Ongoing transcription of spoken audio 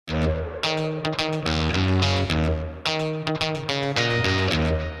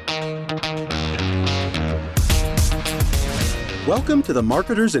Welcome to the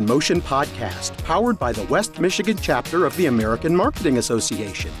Marketers in Motion podcast, powered by the West Michigan chapter of the American Marketing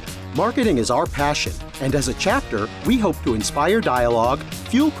Association. Marketing is our passion, and as a chapter, we hope to inspire dialogue,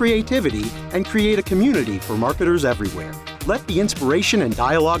 fuel creativity, and create a community for marketers everywhere. Let the inspiration and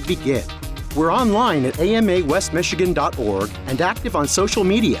dialogue begin. We're online at amawestmichigan.org and active on social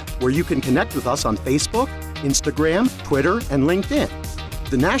media, where you can connect with us on Facebook, Instagram, Twitter, and LinkedIn.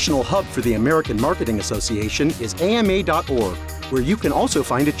 The national hub for the American Marketing Association is ama.org, where you can also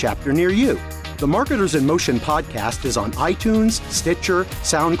find a chapter near you. The Marketers in Motion podcast is on iTunes, Stitcher,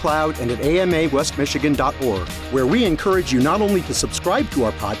 SoundCloud, and at amawestmichigan.org, where we encourage you not only to subscribe to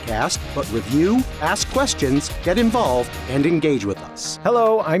our podcast, but review, ask questions, get involved, and engage with us.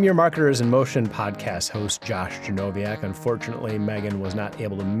 Hello, I'm your Marketers in Motion podcast host, Josh Janowiak. Unfortunately, Megan was not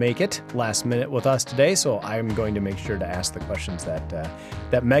able to make it last minute with us today, so I'm going to make sure to ask the questions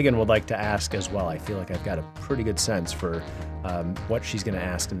that Megan would like to ask as well. I feel like I've got a pretty good sense for what she's going to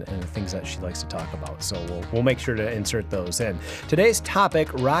ask and the things that she likes to talk about. So we'll make sure to insert those in. Today's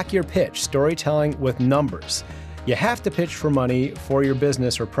topic, rock your pitch, storytelling with numbers. You have to pitch for money for your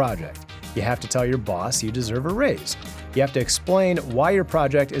business or project. You have to tell your boss you deserve a raise. You have to explain why your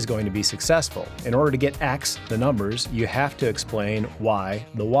project is going to be successful. In order to get X, the numbers, you have to explain Y,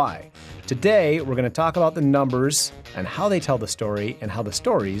 the why. Today, we're going to talk about the numbers and how they tell the story and how the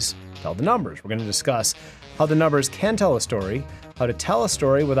stories tell the numbers. We're going to discuss how the numbers can tell a story, how to tell a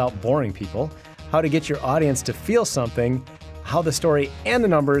story without boring people, how to get your audience to feel something, how the story and the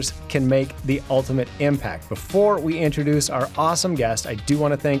numbers can make the ultimate impact. Before we introduce our awesome guest, I do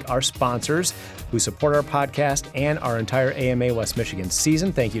want to thank our sponsors who support our podcast and our entire AMA West Michigan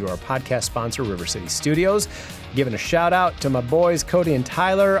season. Thank you to our podcast sponsor, River City Studios. Giving a shout out to my boys, Cody and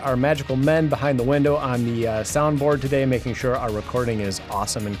Tyler, our magical men behind the window on the soundboard today, making sure our recording is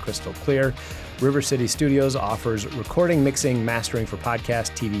awesome and crystal clear. River City Studios offers recording, mixing, mastering for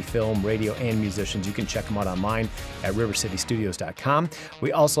podcast, TV, film, radio, and musicians. You can check them out online at rivercitystudios.com.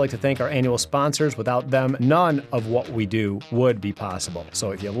 We also like to thank our annual sponsors. Without them, none of what we do would be possible.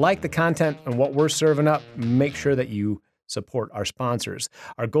 So if you like the content and what we're serving up, make sure that you support our sponsors.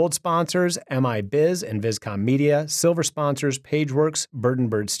 Our gold sponsors, MI Biz and Vizcom Media. Silver sponsors, PageWorks, Bird &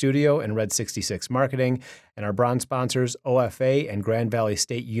 Bird Studio, and Red 66 Marketing. And our bronze sponsors, OFA and Grand Valley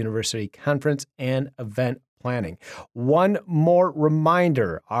State University Conference and Event Planning. One more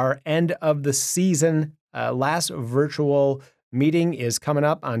reminder, our end of the season last virtual meeting is coming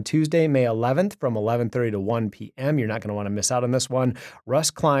up on Tuesday, May 11th from 11:30 to 1 p.m. You're not going to want to miss out on this one.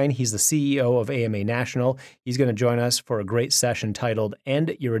 Russ Klein, he's the CEO of AMA National. He's going to join us for a great session titled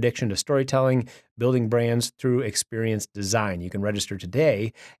End Your Addiction to Storytelling, Building Brands Through Experience Design. You can register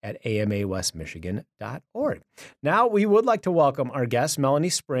today at amawestmichigan.org. Now, we would like to welcome our guest, Melanie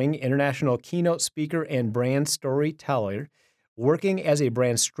Spring, international keynote speaker and brand storyteller, working as a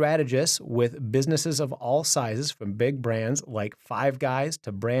brand strategist with businesses of all sizes, from big brands like Five Guys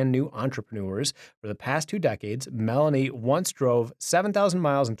to brand new entrepreneurs. For the past 2 decades, Melanie once drove 7,000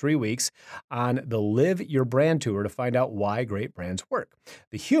 miles in 3 weeks on the Live Your Brand Tour to find out why great brands work.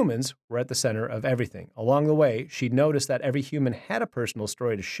 The humans were at the center of everything. Along the way, she noticed that every human had a personal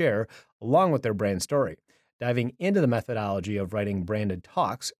story to share along with their brand story. Diving into the methodology of writing branded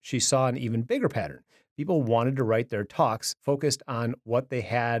talks, she saw an even bigger pattern. People wanted to write their talks focused on what they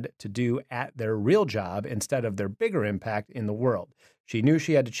had to do at their real job instead of their bigger impact in the world. She knew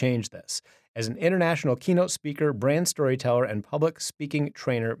she had to change this. As an international keynote speaker, brand storyteller, and public speaking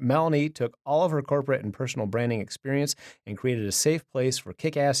trainer, Melanie took all of her corporate and personal branding experience and created a safe place for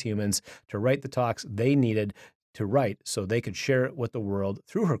kick-ass humans to write the talks they needed to write so they could share it with the world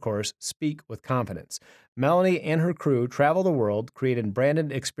through her course, Speak with Confidence. Melanie and her crew travel the world, creating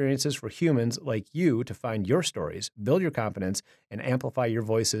branded experiences for humans like you to find your stories, build your confidence, and amplify your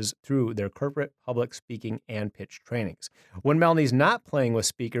voices through their corporate public speaking and pitch trainings. When Melanie's not playing with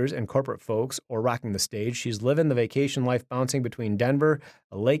speakers and corporate folks or rocking the stage, she's living the vacation life bouncing between Denver,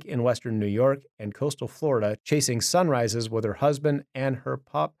 a lake in western New York, and coastal Florida, chasing sunrises with her husband and her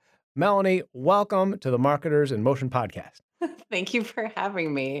pup. Melanie, welcome to the Marketers in Motion podcast. Thank you for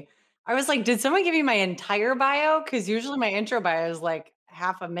having me. I was like, did someone give you my entire bio? Because usually my intro bio is like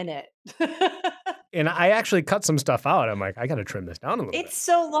half a minute. And I actually cut some stuff out. I'm like, I got to trim this down a little bit. It's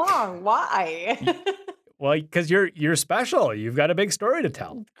so long. Why? Well, because you're special. You've got a big story to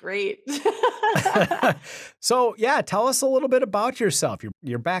tell. Great. So, yeah, tell us a little bit about yourself,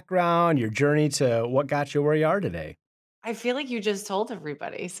 your background, your journey to what got you where you are today. I feel like you just told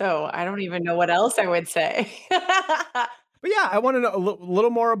everybody, so I don't even know what else I would say. But yeah, I want to know a little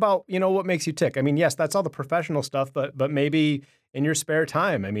more about, what makes you tick. I mean, yes, that's all the professional stuff, but maybe, in your spare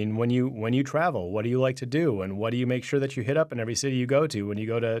time. I mean, when you travel, what do you like to do, and what do you make sure that you hit up in every city you go to when you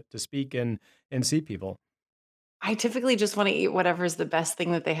go to speak and see people? I typically just wanna eat whatever's the best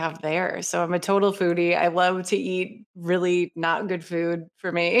thing that they have there. So I'm a total foodie. I love to eat really not good food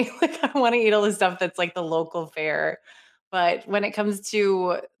for me. Like, I wanna eat all the stuff that's like the local fare. But when it comes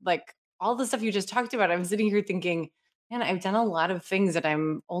to, like, all the stuff you just talked about, I'm sitting here thinking, "Man, I've done a lot of things and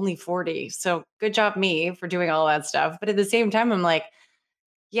I'm only 40, so good job me for doing all that stuff." But at the same time, I'm like,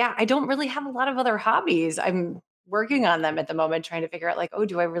 yeah, I don't really have a lot of other hobbies. I'm working on them at the moment, trying to figure out like, oh,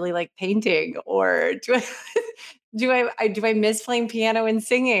 do I really like painting, or do I do I miss playing piano and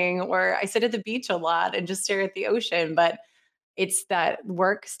singing, or I sit at the beach a lot and just stare at the ocean. But it's that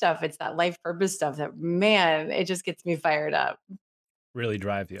work stuff, it's that life purpose stuff that, man, it just gets me fired up. Really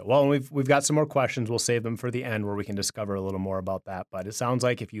drive you. Well, and we've got some more questions. We'll save them for the end where we can discover a little more about that. But it sounds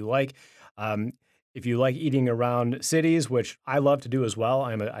like um, if you like eating around cities, which I love to do as well,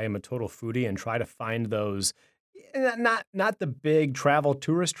 I am a total foodie and try to find those not the big travel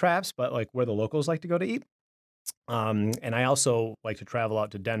tourist traps, but like where the locals like to go to eat. And I also like to travel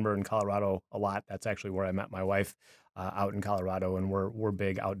out to Denver and Colorado a lot. That's actually where I met my wife, out in Colorado, and we're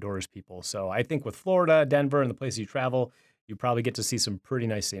big outdoors people. So I think with Florida, Denver, and the places you travel, you probably get to see some pretty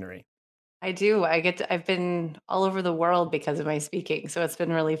nice scenery. I do. I've been all over the world because of my speaking. So it's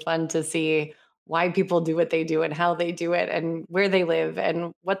been really fun to see why people do what they do and how they do it and where they live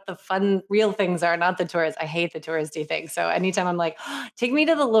and what the fun real things are, not the tourists. I hate the touristy things. So anytime I'm like, take me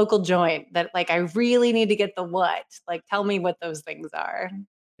to the local joint that like I really need to get the what, like tell me what those things are.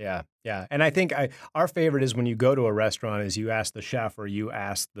 Yeah, yeah, and I think our favorite is when you go to a restaurant is you ask the chef or you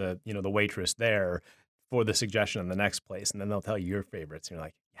ask the waitress there for the suggestion on the next place, and then they'll tell you your favorites, and you're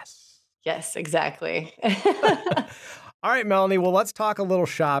like, yes. Yes, exactly. All right, Melanie. Well, let's talk a little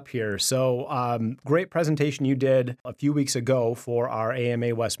shop here. So, great presentation you did a few weeks ago for our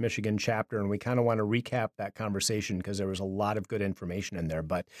AMA West Michigan chapter, and we kind of want to recap that conversation because there was a lot of good information in there.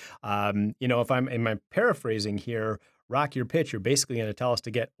 But, if I'm in my paraphrasing here, rock your pitch, you're basically going to tell us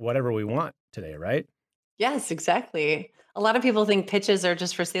to get whatever we want today, right? Yes, exactly. A lot of people think pitches are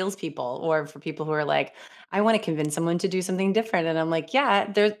just for salespeople or for people who are like, I want to convince someone to do something different. And I'm like,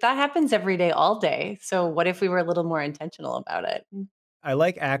 yeah, that happens every day, all day. So what if we were a little more intentional about it? I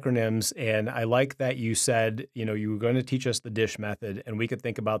like acronyms, and I like that you said, you were going to teach us the dish method, and we could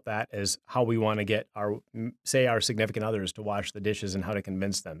think about that as how we want to get say our significant others to wash the dishes and how to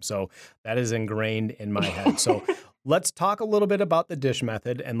convince them. So that is ingrained in my head. So let's talk a little bit about the dish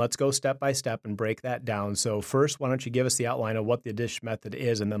method, and let's go step by step and break that down. So first, why don't you give us the outline of what the dish method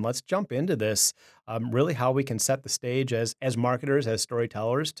is, and then let's jump into this, really how we can set the stage as marketers, as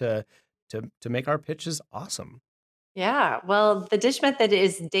storytellers to make our pitches awesome. Yeah. Well, the DISH method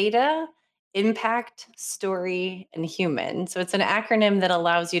is data, impact, story, and human. So it's an acronym that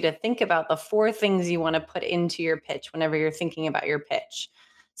allows you to think about the four things you want to put into your pitch whenever you're thinking about your pitch.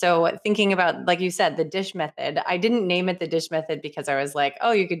 So thinking about, like you said, the DISH method, I didn't name it the DISH method because I was like,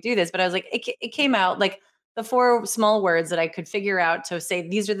 oh, you could do this. But I was like, it came out like the four small words that I could figure out to say,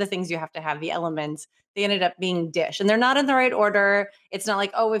 these are the things you have to have, the elements. They ended up being DISH. And they're not in the right order. It's not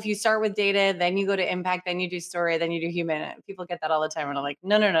like, oh, if you start with data, then you go to impact, then you do story, then you do human. People get that all the time. And I'm like,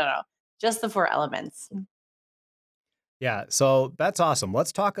 no, no, no, no. Just the four elements. Yeah, so that's awesome.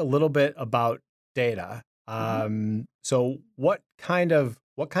 Let's talk a little bit about data. Mhm. So what kind of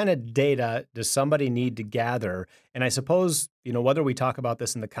data does somebody need to gather? And I suppose, whether we talk about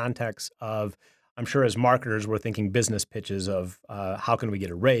this in the context of, I'm sure as marketers, we're thinking business pitches of how can we get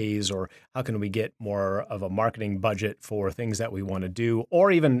a raise, or how can we get more of a marketing budget for things that we want to do,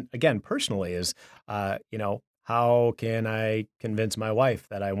 or even again personally is, how can I convince my wife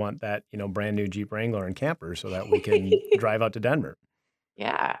that I want that brand new Jeep Wrangler and camper so that we can drive out to Denver?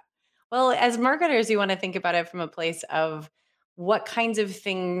 Yeah. Well, as marketers, you want to think about it from a place of what kinds of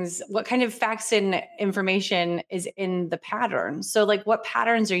things, what kind of facts and information is in the pattern. So like what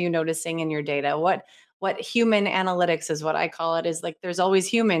patterns are you noticing in your data? What human analytics is what I call it, is like there's always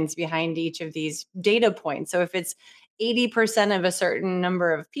humans behind each of these data points. So if it's 80% of a certain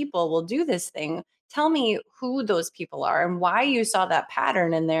number of people will do this thing, tell me who those people are and why you saw that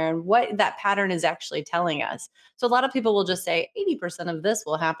pattern in there and what that pattern is actually telling us. So a lot of people will just say 80% of this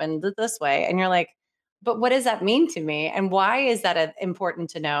will happen this way. And you're like, but what does that mean to me? And why is that important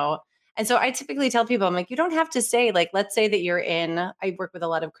to know? And so I typically tell people, I'm like, you don't have to say, like, let's say that I work with a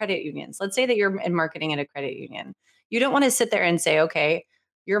lot of credit unions. Let's say that you're in marketing at a credit union. You don't want to sit there and say, okay,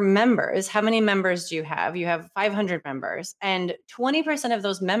 your members, how many members do you have? You have 500 members, and 20% of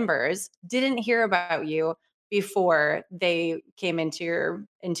those members didn't hear about you before they came into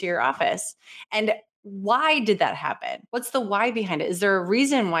your office. And why did that happen? What's the why behind it? Is there a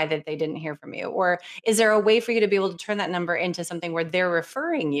reason why that they didn't hear from you? Or is there a way for you to be able to turn that number into something where they're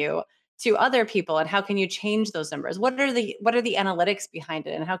referring you to other people? And how can you change those numbers? What are the analytics behind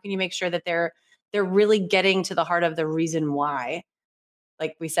it? And how can you make sure that they're really getting to the heart of the reason why,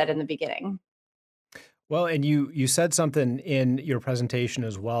 like we said in the beginning? Well, and you said something in your presentation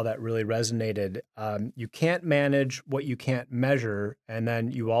as well that really resonated. You can't manage what you can't measure, and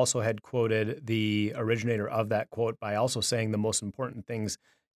then you also had quoted the originator of that quote by also saying the most important things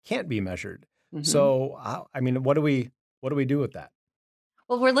can't be measured. Mhm. So, I mean, what do we do with that?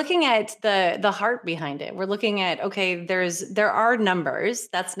 Well, we're looking at the heart behind it. We're looking at, okay, there are numbers.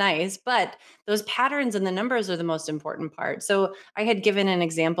 That's nice, but those patterns and the numbers are the most important part. So I had given an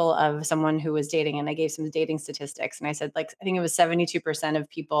example of someone who was dating, and I gave some dating statistics, and I said, like, I think it was 72% of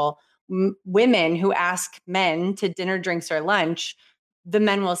people, women who ask men to dinner, drinks, or lunch, the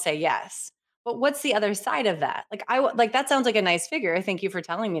men will say yes. But what's the other side of that? Like that sounds like a nice figure. Thank you for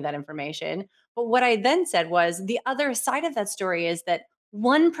telling me that information. But what I then said was the other side of that story is that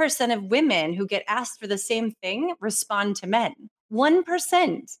 1% of women who get asked for the same thing respond to men.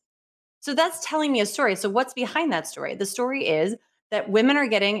 1%. So that's telling me a story. So what's behind that story? The story is that women are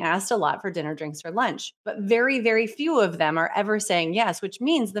getting asked a lot for dinner, drinks, or lunch, but very, very few of them are ever saying yes, which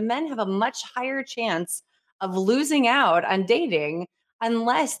means the men have a much higher chance of losing out on dating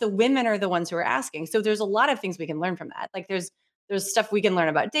unless the women are the ones who are asking. So there's a lot of things we can learn from that. Like there's stuff we can learn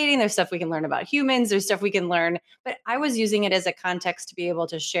about dating, there's stuff we can learn about humans, there's stuff we can learn, but I was using it as a context to be able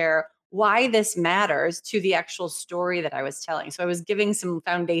to share why this matters to the actual story that I was telling. So I was giving some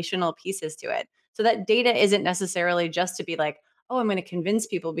foundational pieces to it. So that data isn't necessarily just to be like, oh, I'm going to convince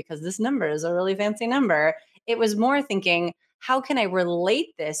people because this number is a really fancy number. It was more thinking, how can I relate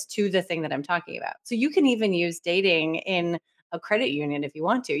this to the thing that I'm talking about? So you can even use dating in a credit union if you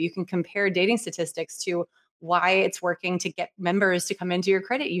want to. You can compare dating statistics to why it's working to get members to come into your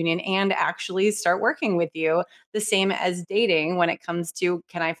credit union and actually start working with you, the same as dating when it comes to,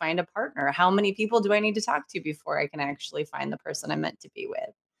 can I find a partner? How many people do I need to talk to before I can actually find the person I'm meant to be with?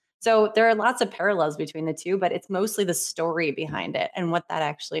 So there are lots of parallels between the two, but it's mostly the story behind it and what that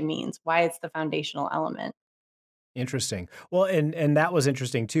actually means, why it's the foundational element. Interesting. Well, and that was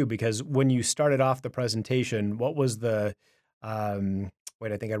interesting too, because when you started off the presentation, what was the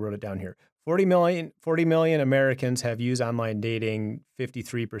wait, I think I wrote it down here. 40 million Americans have used online dating,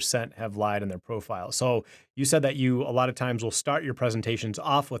 53% have lied in their profile. So you said that you a lot of times will start your presentations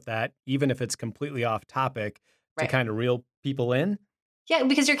off with that, even if it's completely off topic, to Right. kind of reel people in. Yeah,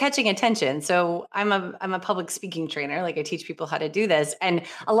 because you're catching attention. So I'm a public speaking trainer. Like I teach people how to do this. And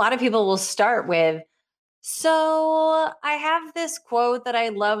a lot of people will start with, so I have this quote that I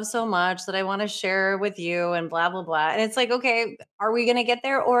love so much that I want to share with you and blah, blah, blah. And it's like, okay, are we going to get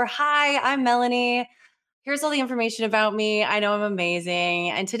there? Or, hi, I'm Melanie. Here's all the information about me. I know I'm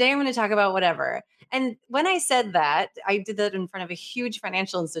amazing. And today I'm going to talk about whatever. And when I said that, I did that in front of a huge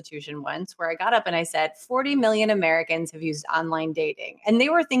financial institution once where I got up and I said, 40 million Americans have used online dating. And they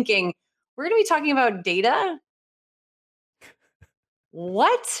were thinking, we're going to be talking about data?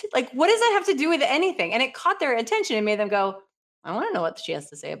 What? Like, what does that have to do with anything? And it caught their attention and made them go, I want to know what she has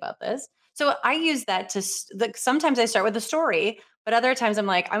to say about this. So I use that to, like, sometimes I start with a story, but other times I'm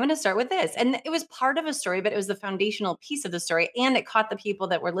like, I'm going to start with this. And it was part of a story, but it was the foundational piece of the story. And it caught the people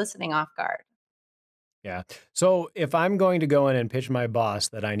that were listening off guard. Yeah. So if I'm going to go in and pitch my boss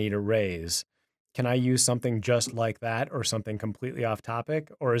that I need a raise, can I use something just like that or something completely off topic?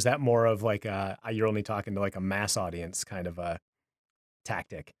 Or is that more of like you're only talking to like a mass audience kind of a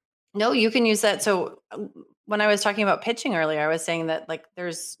tactic? No, you can use that. So when I was talking about pitching earlier, I was saying that like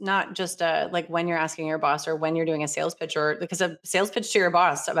there's not just a like when you're asking your boss or when you're doing a sales pitch, or because a sales pitch to your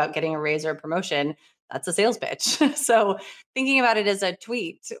boss about getting a raise or a promotion, that's a sales pitch. So thinking about it as a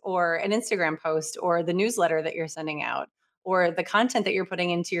tweet or an Instagram post or the newsletter that you're sending out or the content that you're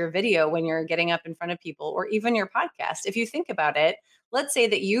putting into your video when you're getting up in front of people or even your podcast. If you think about it, let's say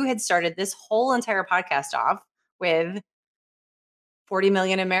that you had started this whole entire podcast off with 40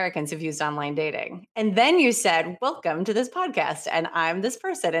 million Americans have used online dating. And then you said, welcome to this podcast. And I'm this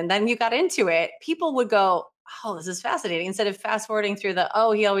person. And then you got into it. People would go, oh, this is fascinating. Instead of fast forwarding through the,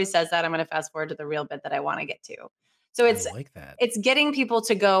 oh, he always says that, I'm going to fast forward to the real bit that I want to get to. So I it's, like that. it's getting people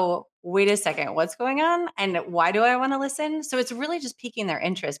to go, wait a second, what's going on? And why do I want to listen? So it's really just piquing their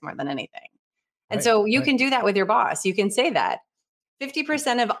interest more than anything. And Right. so you Right. can do that with your boss. You can say that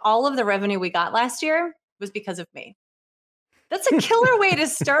 50% of all of the revenue we got last year was because of me. That's a killer way to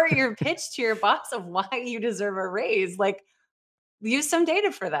start your pitch to your boss of why you deserve a raise. Like, use some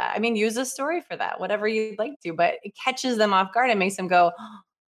data for that. I mean, use a story for that, whatever you'd like to, but it catches them off guard and makes them go,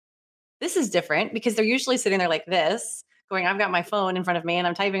 this is different because they're usually sitting there like this, going, I've got my phone in front of me and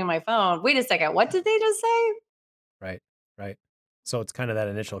I'm typing on my phone. Wait a second. What did they just say? Right, right. So it's kind of that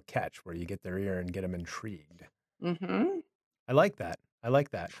initial catch where you get their ear and get them intrigued. Hmm. I like that. I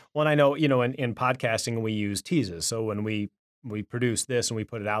like that. Well, and I know, in podcasting, we use teases. So when we produce this and we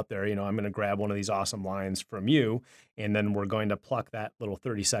put it out there, I'm going to grab one of these awesome lines from you, and then we're going to pluck that little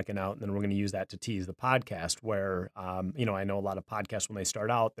 30-second out, and then we're going to use that to tease the podcast where, I know a lot of podcasts, when they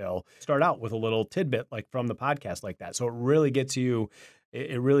start out, they'll start out with a little tidbit like from the podcast like that. So it really gets you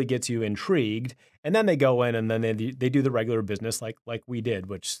intrigued, and then they go in and then they do the regular business like we did,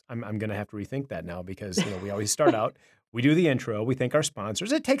 which I'm going to have to rethink that now because, we always start out. We do the intro. We thank our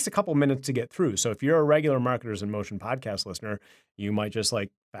sponsors. It takes a couple minutes to get through. So if you're a regular Marketers in Motion podcast listener, you might just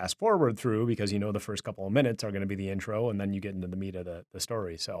fast forward through because the first couple of minutes are going to be the intro, and then you get into the meat of the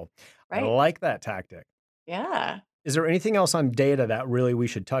story. So I Right. like that tactic. Yeah. Is there anything else on data that really we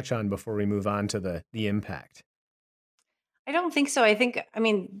should touch on before we move on to the impact? I don't think so.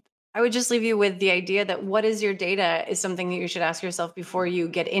 I would just leave you with the idea that what is your data is something that you should ask yourself before you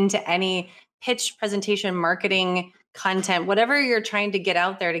get into any pitch, presentation, marketing, content, whatever you're trying to get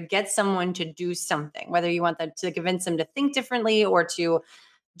out there to get someone to do something, whether you want them to convince them to think differently or to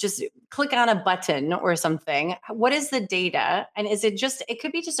just click on a button or something. What is the data? And it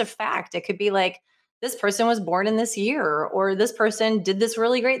could be just a fact. It could be like, this person was born in this year, or this person did this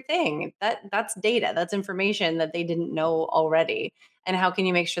really great thing. That's data. That's information that they didn't know already. And how can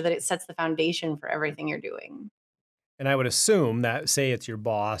you make sure that it sets the foundation for everything you're doing? And I would assume that, say it's your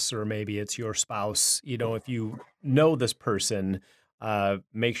boss or maybe it's your spouse, if you know this person,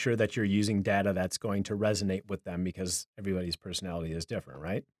 make sure that you're using data that's going to resonate with them because everybody's personality is different,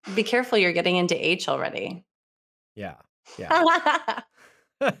 right? Be careful, you're getting into H already. Yeah, yeah.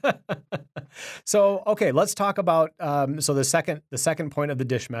 So, okay, let's talk about, so the second point of the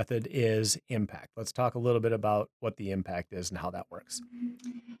DISH method is impact. Let's talk a little bit about what the impact is and how that works.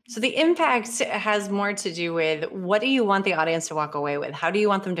 So the impact has more to do with, what do you want the audience to walk away with? How do you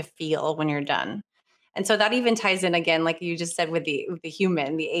want them to feel when you're done? And so that even ties in again, like you just said, with the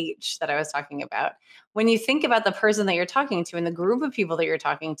human, the H that I was talking about. When you think about the person that you're talking to and the group of people that you're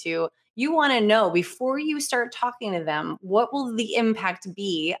talking to, you want to know before you start talking to them, what will the impact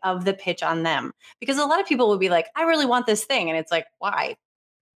be of the pitch on them? Because a lot of people will be like, I really want this thing. And it's like, why?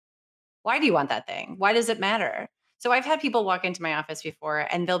 Why do you want that thing? Why does it matter? So I've had people walk into my office before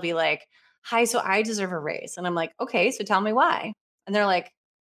and they'll be like, hi, so I deserve a raise. And I'm like, okay, so tell me why. And they're like,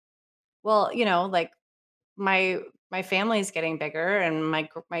 well, like my family's getting bigger and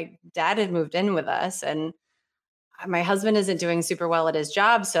my dad had moved in with us, and my husband isn't doing super well at his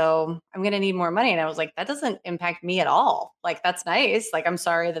job, so I'm going to need more money. And I was like, that doesn't impact me at all. Like, that's nice. Like, I'm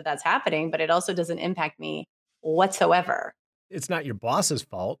sorry that that's happening, but it also doesn't impact me whatsoever. It's not your boss's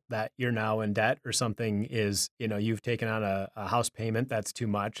fault that you're now in debt or something you've taken on a house payment that's too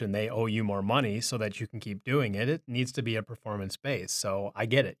much and they owe you more money so that you can keep doing it. It needs to be a performance base. So I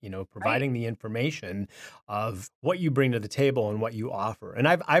get it, providing the information of what you bring to the table and what you offer. And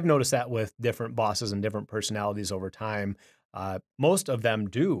I've noticed that with different bosses and different personalities over time. Most of them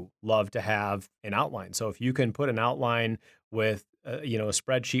do love to have an outline. So if you can put an outline with, a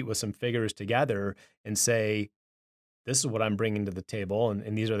spreadsheet with some figures together and say, this is what I'm bringing to the table,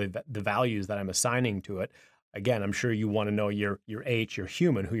 and these are the values that I'm assigning to it. Again, I'm sure you want to know your H, your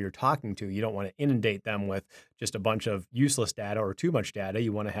human, who you're talking to. You don't want to inundate them with just a bunch of useless data or too much data.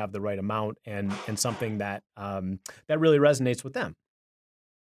 You want to have the right amount and something that that really resonates with them.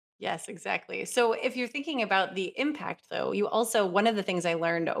 Yes, exactly. So if you're thinking about the impact, though, one of the things I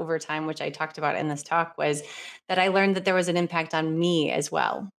learned over time, which I talked about in this talk, was that I learned that there was an impact on me as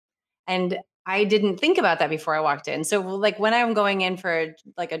well. And I didn't think about that before I walked in. So like when I'm going in for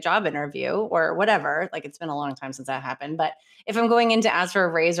like a job interview or whatever, like it's been a long time since that happened, but if I'm going in to ask for a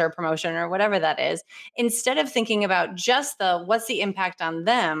raise or a promotion or whatever that is, instead of thinking about just what's the impact on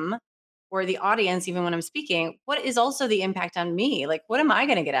them or the audience, even when I'm speaking, what is also the impact on me? Like, what am I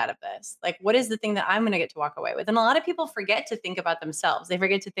going to get out of this? Like, what is the thing that I'm going to get to walk away with? And a lot of people forget to think about themselves. They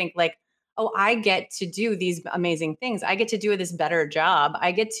forget to think like, oh, I get to do these amazing things. I get to do this better job.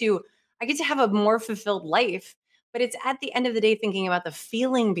 I get to have a more fulfilled life, but it's at the end of the day thinking about the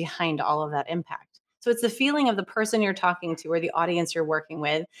feeling behind all of that impact. So it's the feeling of the person you're talking to or the audience you're working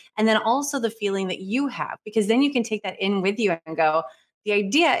with, and then also the feeling that you have, because then you can take that in with you and go, the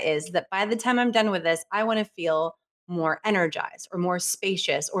idea is that by the time I'm done with this, I want to feel more energized or more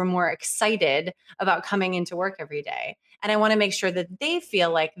spacious or more excited about coming into work every day. And I want to make sure that they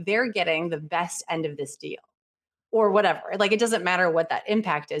feel like they're getting the best end of this deal or whatever. Like, it doesn't matter what that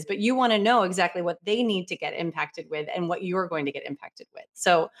impact is, but you want to know exactly what they need to get impacted with and what you're going to get impacted with.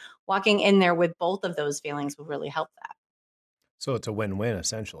 So walking in there with both of those feelings will really help that. So it's a win-win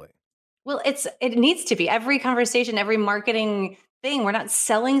essentially. Well, it needs to be. Every conversation, every marketing thing, we're not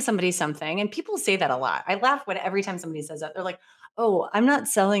selling somebody something. And people say that a lot. I laugh when every time somebody says that. They're like, "Oh, I'm not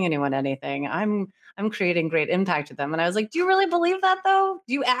selling anyone anything. I'm creating great impact with them." And I was like, "Do you really believe that though?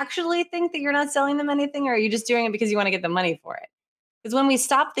 Do you actually think that you're not selling them anything, or are you just doing it because you want to get the money for it?" Because when we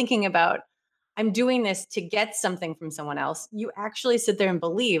stop thinking about, I'm doing this to get something from someone else, you actually sit there and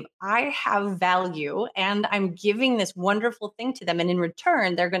believe, I have value and I'm giving this wonderful thing to them. And in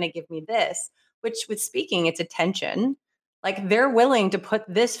return, they're going to give me this, which with speaking, it's attention. Like they're willing to put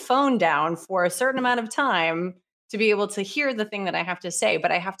this phone down for a certain amount of time to be able to hear the thing that I have to say,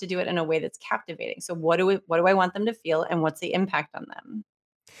 but I have to do it in a way that's captivating. So what do I want them to feel and what's the impact on them?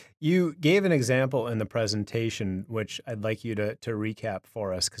 You gave an example in the presentation, which I'd like you to recap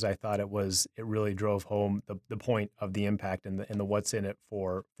for us because I thought it really drove home the point of the impact and the what's in it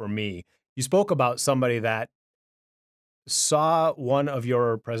for me. You spoke about somebody that saw one of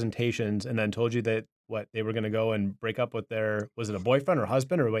your presentations and then told you that they were going to go and break up with was it a boyfriend or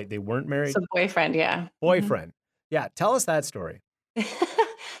husband, or wait, they weren't married? So boyfriend, yeah. Boyfriend. Yeah. Tell us that story.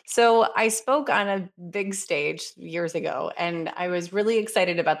 So I spoke on a big stage years ago, and I was really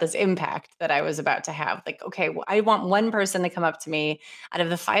excited about this impact that I was about to have. Like, okay, I want one person to come up to me out of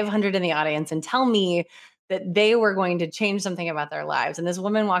the 500 in the audience and tell me that they were going to change something about their lives. And this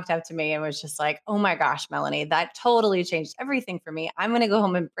woman walked up to me and was just like, "Oh my gosh, Melanie, that totally changed everything for me. I'm going to go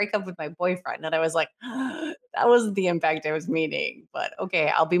home and break up with my boyfriend." And I was like, that wasn't the impact I was meaning, but okay,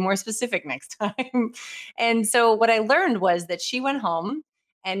 I'll be more specific next time. And so what I learned was that she went home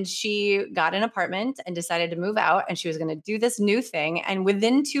and she got an apartment and decided to move out, and she was going to do this new thing. And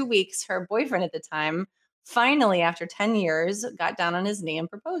within 2 weeks, her boyfriend at the time, finally, after 10 years, got down on his knee and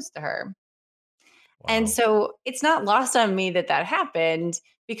proposed to her. And Wow. so it's not lost on me that that happened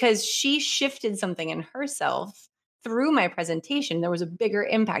because she shifted something in herself through my presentation. There was a bigger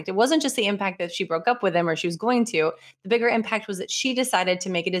impact. It wasn't just the impact that she broke up with him or she was going to. The bigger impact was that she decided to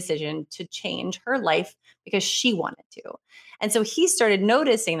make a decision to change her life because she wanted to. And so he started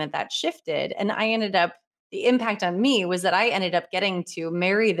noticing that that shifted. And the impact on me was that I ended up getting to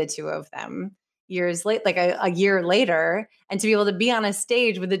marry the two of them years late, like a year later, and to be able to be on a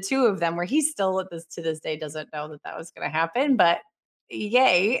stage with the two of them, where he still to this day doesn't know that that was going to happen, but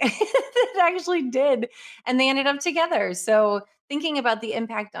yay, it actually did, and they ended up together. So thinking about the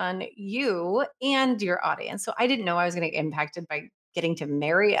impact on you and your audience. So I didn't know I was going to get impacted by getting to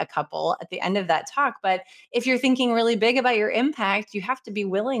marry a couple at the end of that talk. But if you're thinking really big about your impact, you have to be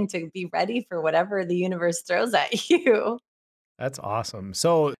willing to be ready for whatever the universe throws at you. That's awesome.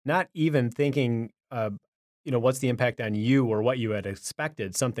 So not even thinking, what's the impact on you or what you had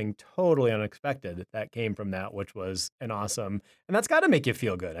expected, something totally unexpected that came from that, which was an awesome, and that's got to make you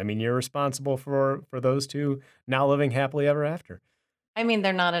feel good. I mean, you're responsible for those two now living happily ever after. I mean,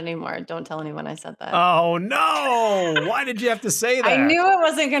 they're not anymore. Don't tell anyone I said that. Oh no! Why did you have to say I that? knew it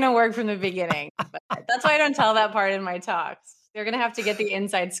wasn't going to work from the beginning. But that's why I don't tell that part in my talks. They're going to have to get the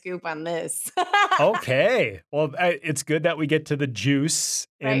inside scoop on this. Okay. Well, it's good that we get to the juice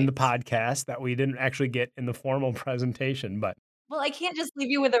in the Right. podcast that we didn't actually get in the formal presentation, but Well, I can't just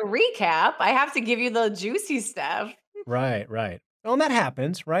leave you with a recap. I have to give you the juicy stuff. right, right. Well, and that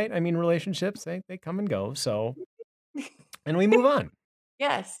happens, right? I mean, relationships, they come and go, so and we move on.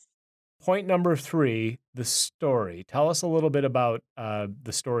 Yes. Point number 3, the story. Tell us a little bit about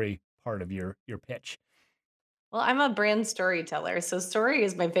the story part of your pitch. Well, I'm a brand storyteller. So story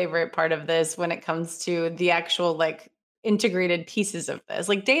is my favorite part of this when it comes to the actual integrated pieces of this.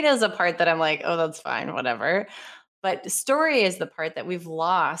 Like data is a part that I'm like, oh, that's fine, whatever. But story is the part that we've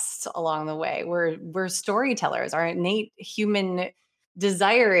lost along the way. We're storytellers. Our innate human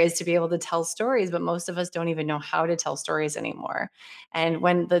desire is to be able to tell stories, but most of us don't even know how to tell stories anymore. And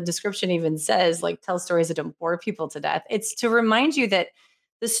when the description even says like tell stories that don't bore people to death, it's to remind you that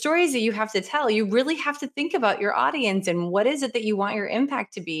the stories that you have to tell, you really have to think about your audience and what is it that you want your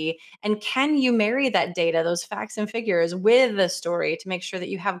impact to be, and can you marry that data, those facts and figures with the story to make sure that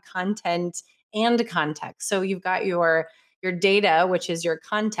you have content and context. So you've got your data, which is your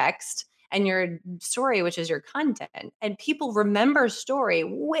context, and your story, which is your content. And people remember story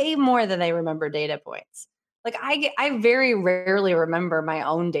way more than they remember data points. Like I very rarely remember my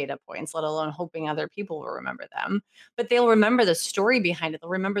own data points, let alone hoping other people will remember them. But they'll remember the story behind it.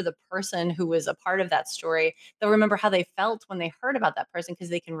 They'll remember the person who was a part of that story. They'll remember how they felt when they heard about that person because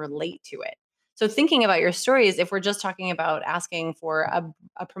they can relate to it. So thinking about your stories, if we're just talking about asking for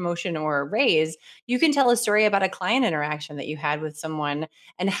a promotion or a raise, you can tell a story about a client interaction that you had with someone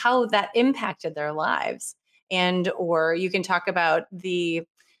and how that impacted their lives. And or you can talk about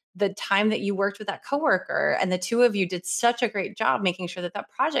the time that you worked with that coworker, and the two of you did such a great job making sure that that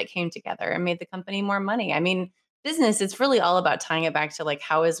project came together and made the company more money. I mean, business, it's really all about tying it back to like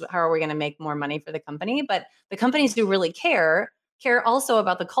how are we going to make more money for the company? But the companies who really care also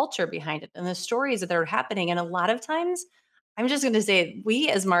about the culture behind it and the stories that are happening. And a lot of times, I'm just going to say, we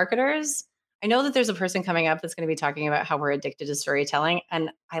as marketers, I know that there's a person coming up that's going to be talking about how we're addicted to storytelling.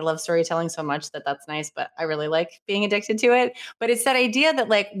 And I love storytelling so much that that's nice, but I really like being addicted to it. But it's that idea that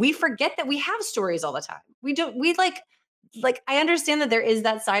like we forget that we have stories all the time. We don't, we like I understand that there is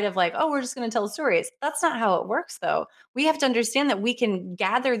that side of like, oh, we're just going to tell stories. That's not how it works though. We have to understand that we can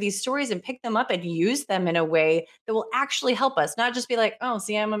gather these stories and pick them up and use them in a way that will actually help us, not just be like, oh,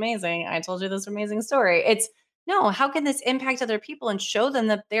 see, I'm amazing. I told you this amazing story. It's no, how can this impact other people and show them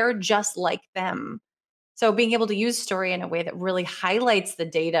that they're just like them? So being able to use story in a way that really highlights the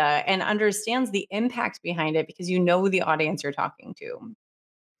data and understands the impact behind it because you know the audience you're talking to.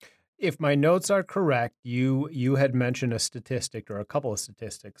 If my notes are correct, you had mentioned a statistic or a couple of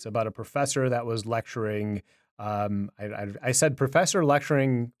statistics about a professor that was lecturing. I said professor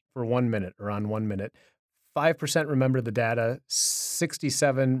lecturing for 1 minute or on 1 minute. 5% remembered the data.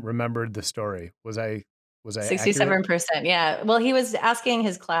 67 remembered the story. Was I accurate? 67%. Yeah. Well, he was asking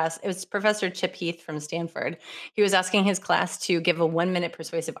his class, it was Professor Chip Heath from Stanford. He was asking his class to give a 1 minute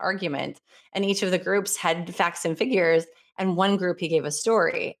persuasive argument, and each of the groups had facts and figures. And one group, he gave a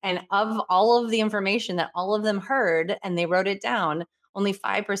story. And of all of the information that all of them heard and they wrote it down, only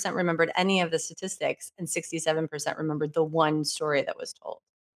 5% remembered any of the statistics, and 67% remembered the one story that was told.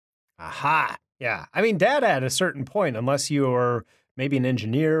 Aha. Yeah. I mean, data at a certain point, unless you're maybe an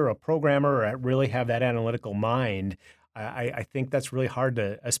engineer or a programmer or really have that analytical mind, I think that's really hard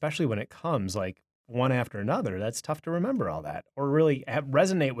to, especially when it comes like one after another. That's tough to remember all that or really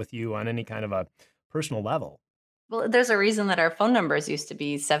resonate with you on any kind of a personal level. Well, there's a reason that our phone numbers used to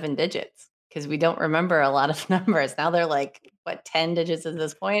be 7 digits because we don't remember a lot of numbers. Now they're like, what, 10 digits at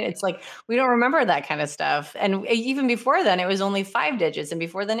this point? It's like we don't remember that kind of stuff. And even before then, it was only 5 digits. And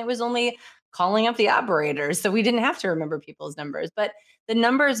before then, it was only calling up the operators. So we didn't have to remember people's numbers. But the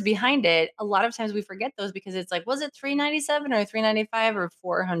numbers behind it, a lot of times we forget those because it's like, was it 397 or 395 or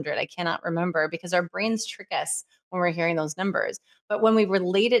 400? I cannot remember because our brains trick us when we're hearing those numbers. But when we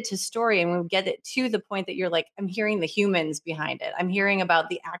relate it to story and we get it to the point that you're like, I'm hearing the humans behind it, I'm hearing about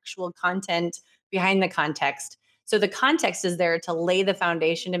the actual content behind the context. So the context is there to lay the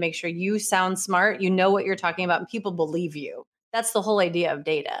foundation to make sure you sound smart, you know what you're talking about, and people believe you. That's the whole idea of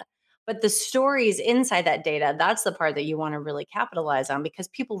data. But the stories inside that data, that's the part that you want to really capitalize on because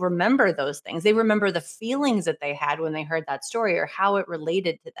people remember those things. They remember the feelings that they had when they heard that story or how it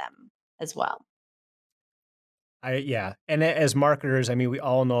related to them as well. Yeah. And as marketers, I mean, we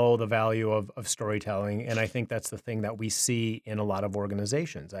all know the value of storytelling. And I think that's the thing that we see in a lot of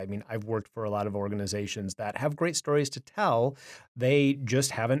organizations. I mean, I've worked for a lot of organizations that have great stories to tell. They just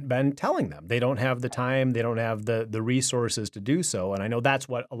haven't been telling them. They don't have the time. They don't have the resources to do so. And I know that's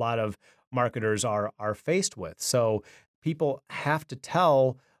what a lot of marketers are faced with. So people have to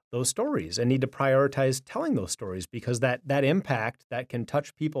tell those stories and need to prioritize telling those stories because that impact that can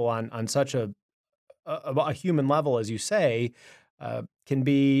touch people on such a human level, as you say, can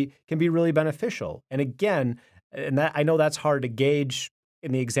be really beneficial. And again, and that I know that's hard to gauge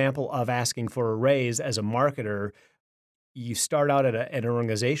in the example of asking for a raise as a marketer. You start out at an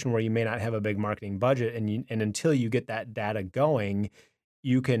organization where you may not have a big marketing budget, and until you get that data going,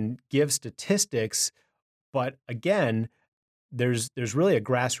 you can give statistics. But again, there's really a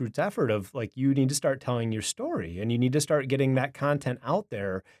grassroots effort of like you need to start telling your story and you need to start getting that content out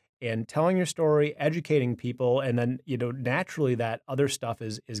there and telling your story, educating people, and then naturally that other stuff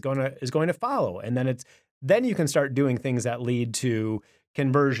is going to follow, and then you can start doing things that lead to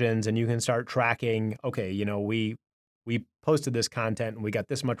conversions, and you can start tracking. Okay, we posted this content and we got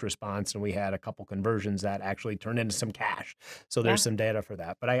this much response, and we had a couple conversions that actually turned into some cash. So there's some data for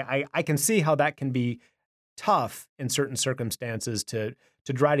that, but I can see how that can be tough in certain circumstances to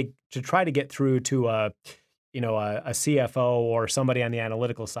try to get through to a CFO or somebody on the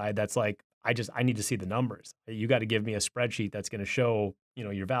analytical side that's like, I need to see the numbers. You got to give me a spreadsheet that's going to show,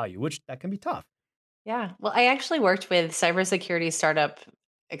 your value, which that can be tough. Yeah. Well, I actually worked with cybersecurity startup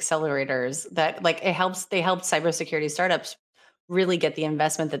accelerators that like they helped cybersecurity startups really get the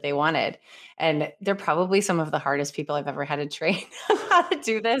investment that they wanted. And they're probably some of the hardest people I've ever had to train on how to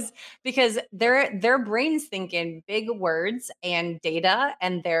do this because their brains think in big words and data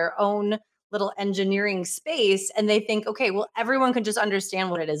and their own little engineering space. And they think, okay, well, everyone can just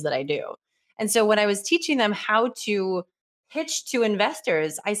understand what it is that I do. And so when I was teaching them how to pitch to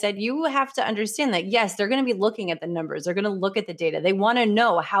investors, I said, you have to understand that, yes, they're going to be looking at the numbers. They're going to look at the data. They want to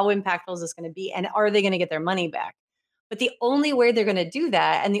know how impactful is this going to be and are they going to get their money back? But the only way they're going to do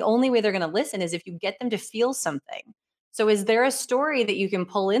that and the only way they're going to listen is if you get them to feel something. So is there a story that you can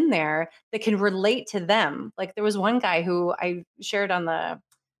pull in there that can relate to them? Like there was one guy who I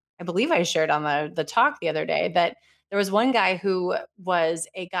believe I shared on the talk the other day that there was one guy who was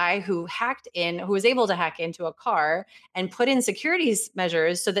a guy who who was able to hack into a car and put in security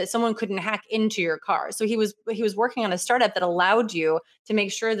measures so that someone couldn't hack into your car. So he was working on a startup that allowed you to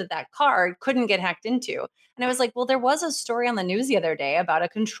make sure that that car couldn't get hacked into. And I was like, well, there was a story on the news the other day about a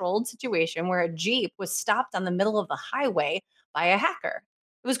controlled situation where a Jeep was stopped on the middle of the highway by a hacker.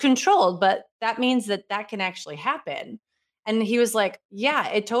 It was controlled, but that means that that can actually happen. And he was like, "Yeah,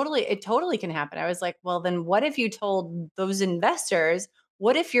 it totally can happen." I was like, "Well, then what if you told those investors,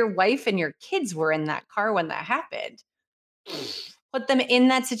 what if your wife and your kids were in that car when that happened?" Put them in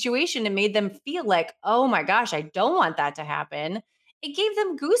that situation and made them feel like, "Oh my gosh, I don't want that to happen." It gave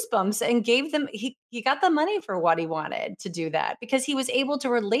them goosebumps and gave them he got the money for what he wanted to do that because he was able to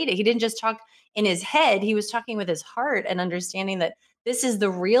relate it. He didn't just talk in his head, he was talking with his heart and understanding that this is the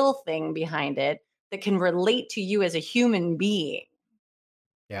real thing behind it that can relate to you as a human being.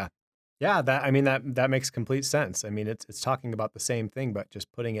 Yeah. Yeah, that I mean that makes complete sense. I mean, it's talking about the same thing, but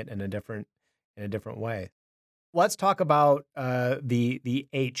just putting it in a different way. Let's talk about the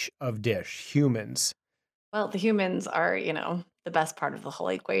H of dish, humans. Well, the humans are, the best part of the whole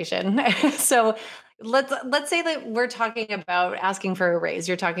equation. So let's say that we're talking about asking for a raise.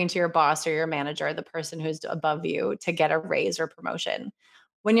 You're talking to your boss or your manager, the person who's above you to get a raise or promotion.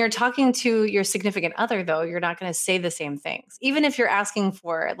 When you're talking to your significant other, though, you're not going to say the same things. Even if you're asking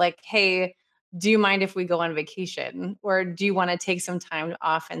for like, hey, do you mind if we go on vacation? Or do you want to take some time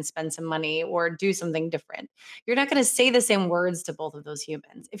off and spend some money or do something different? You're not going to say the same words to both of those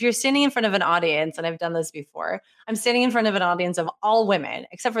humans. If you're standing in front of an audience, and I've done this before, I'm standing in front of an audience of all women,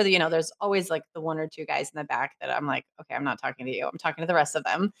 except for there's always like the one or two guys in the back that I'm like, okay, I'm not talking to you. I'm talking to the rest of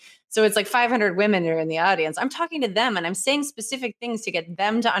them. So it's like 500 women are in the audience. I'm talking to them and I'm saying specific things to get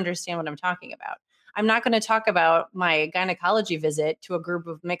them to understand what I'm talking about. I'm not going to talk about my gynecology visit to a group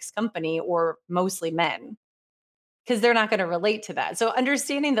of mixed company or mostly men because they're not going to relate to that. So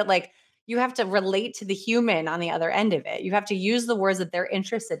understanding that like you have to relate to the human on the other end of it. You have to use the words that they're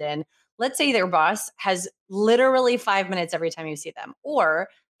interested in. Let's say their boss has literally 5 minutes every time you see them, or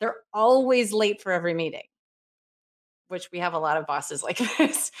they're always late for every meeting, which we have a lot of bosses like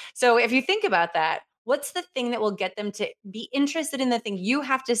this. So if you think about that, what's the thing that will get them to be interested in the thing you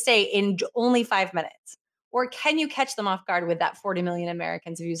have to say in only 5 minutes? Or can you catch them off guard with that 40 million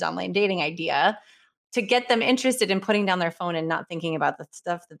Americans who use online dating idea to get them interested in putting down their phone and not thinking about the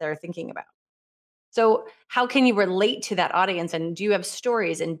stuff that they're thinking about? So, how can you relate to that audience? And do you have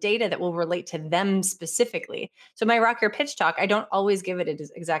stories and data that will relate to them specifically? So, my rock your pitch talk, I don't always give it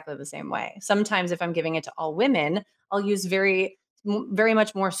exactly the same way. Sometimes, if I'm giving it to all women, I'll use very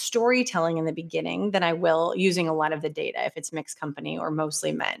much more storytelling in the beginning than I will using a lot of the data if it's mixed company or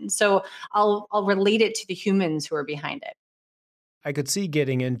mostly men. So, I'll relate it to the humans who are behind it. I could see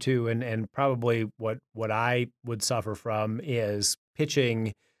getting into and probably what I would suffer from is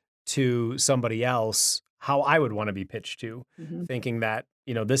pitching to somebody else how I would want to be pitched to, Mhm. thinking that,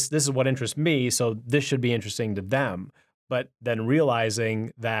 this is what interests me, so this should be interesting to them. But then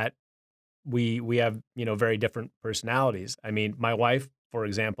realizing that we have, very different personalities. I mean, my wife, for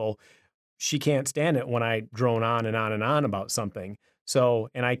example, she can't stand it when I drone on and on and on about something. So,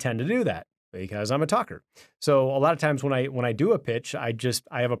 and I tend to do that because I'm a talker. So a lot of times when I do a pitch, I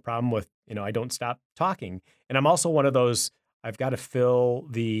have a problem with, I don't stop talking. And I'm also one of those, I've got to fill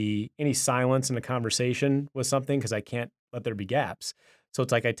any silence in a conversation with something because I can't let there be gaps. So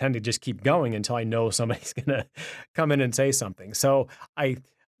it's like I tend to just keep going until I know somebody's going to come in and say something. So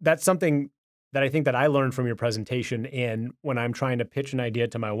that's something that I think that I learned from your presentation. And when I'm trying to pitch an idea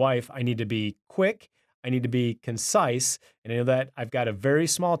to my wife, I need to be quick. I need to be concise. And I know that I've got a very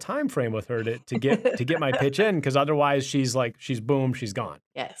small time frame with her to get my pitch in, because otherwise she's boom, she's gone.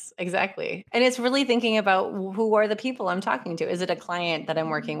 Yes, exactly. And it's really thinking about who are the people I'm talking to. Is it a client that I'm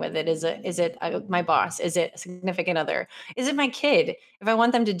working with? Is it my boss? Is it a significant other? Is it my kid? If I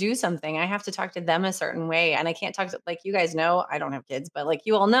want them to do something, I have to talk to them a certain way. And I can't talk to, like, you guys know, I don't have kids, but like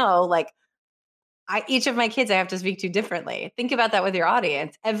you all know, like each of my kids I have to speak to differently. Think about that with your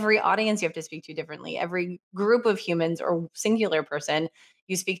audience. Every audience you have to speak to differently. Every group of humans or singular person,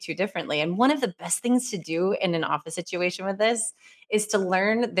 you speak to differently. And one of the best things to do in an office situation with this is to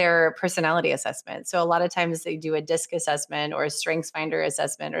learn their personality assessment. So a lot of times they do a DISC assessment or a strengths finder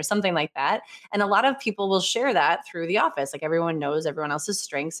assessment or something like that. And a lot of people will share that through the office. Like everyone knows everyone else's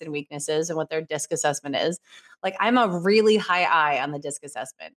strengths and weaknesses and what their DISC assessment is. Like I'm a really high I on the DISC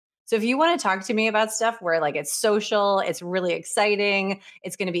assessment. So if you want to talk to me about stuff where like it's social, it's really exciting,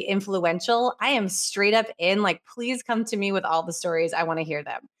 it's going to be influential, I am straight up in like, please come to me with all the stories. I want to hear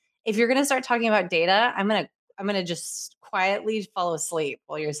them. If you're going to start talking about data, I'm going to just quietly fall asleep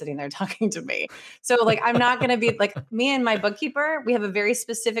while you're sitting there talking to me. So like I'm not going to be like me and my bookkeeper, we have a very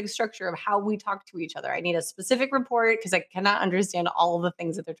specific structure of how we talk to each other. I need a specific report because I cannot understand all of the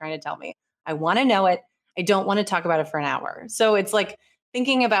things that they're trying to tell me. I want to know it. I don't want to talk about it for an hour. So it's like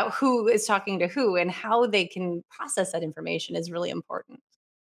thinking about who is talking to who and how they can process that information is really important.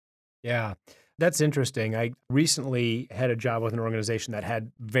 Yeah, that's interesting. I recently had a job with an organization that had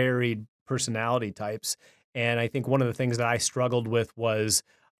varied personality types. And I think one of the things that I struggled with was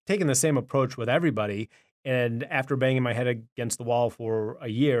taking the same approach with everybody. And after banging my head against the wall for a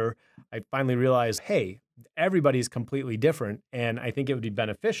year, I finally realized, hey, everybody's completely different. And I think it would be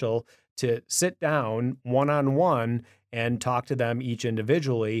beneficial to sit down one-on-one and talk to them each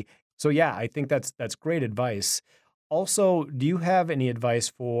individually. So yeah, I think that's great advice. Also, do you have any advice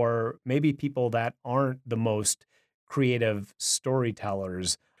for maybe people that aren't the most creative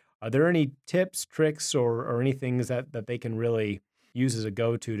storytellers? Are there any tips, tricks, or any things that they can really use as a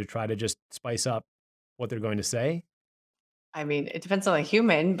go-to to try to just spice up what they're going to say? I mean, it depends on the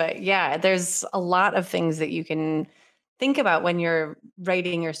human, but yeah, there's a lot of things that you can think about when you're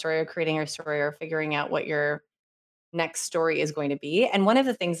writing your story or creating your story or figuring out what your next story is going to be. And one of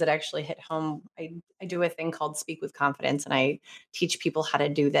the things that actually hit home, I do a thing called Speak with Confidence, and I teach people how to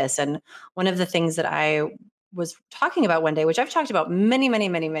do this. And one of the things that I was talking about one day, which I've talked about many, many,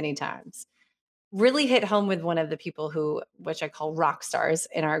 many, many times, really hit home with one of the people who, which I call rock stars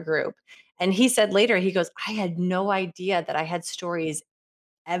in our group. And he said later, he goes, I had no idea that I had stories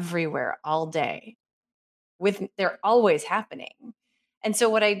everywhere all day with they're always happening. And so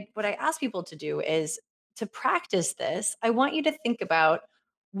what I ask people to do is to practice this. I want you to think about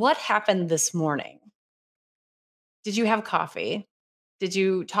what happened this morning. Did you have coffee? Did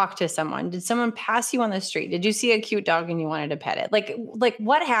you talk to someone? Did someone pass you on the street? Did you see a cute dog and you wanted to pet it? Like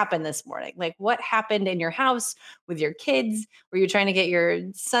what happened this morning? Like what happened in your house with your kids? Were you trying to get your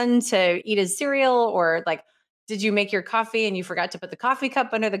son to eat his cereal, or like did you make your coffee and you forgot to put the coffee cup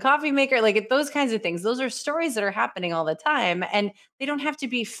under the coffee maker? Like those kinds of things. Those are stories that are happening all the time, and they don't have to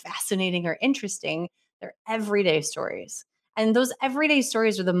be fascinating or interesting. They're everyday stories. And those everyday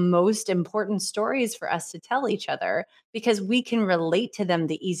stories are the most important stories for us to tell each other because we can relate to them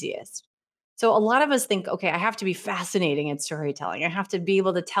the easiest. So a lot of us think, okay, I have to be fascinating at storytelling. I have to be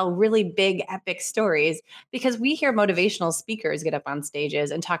able to tell really big, epic stories because we hear motivational speakers get up on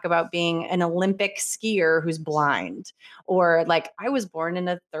stages and talk about being an Olympic skier who's blind, or like I was born in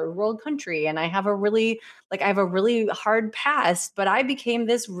a third world country and I have a really hard past, but I became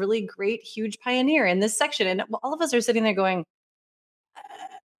this really great, huge pioneer in this section. And all of us are sitting there going,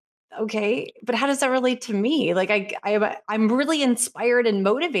 okay, but how does that relate to me? Like I'm really inspired and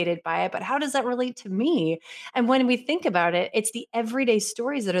motivated by it, but how does that relate to me? And when we think about it, it's the everyday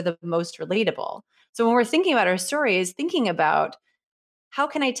stories that are the most relatable. So when we're thinking about our stories, thinking about how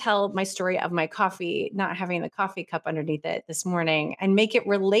can I tell my story of my coffee not having the coffee cup underneath it this morning and make it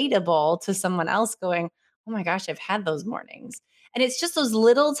relatable to someone else going, oh my gosh, I've had those mornings. And it's just those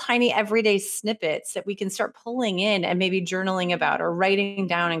little tiny everyday snippets that we can start pulling in and maybe journaling about or writing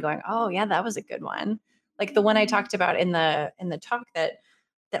down and going, oh yeah, that was a good one. Like the one I talked about in the talk that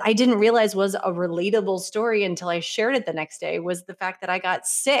I didn't realize was a relatable story until I shared it the next day was the fact that I got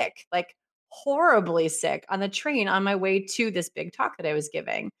sick, like horribly sick on the train on my way to this big talk that I was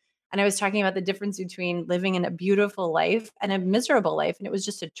giving. And I was talking about the difference between living in a beautiful life and a miserable life. And it was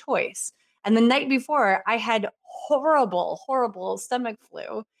just a choice. And the night before, I had horrible, horrible stomach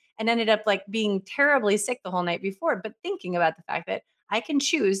flu and ended up like being terribly sick the whole night before. But thinking about the fact that I can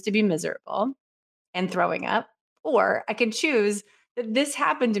choose to be miserable and throwing up, or I can choose that this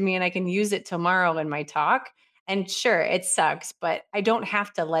happened to me and I can use it tomorrow in my talk. And sure, it sucks, but I don't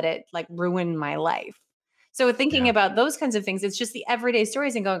have to let it like ruin my life. So thinking Yeah. about those kinds of things, it's just the everyday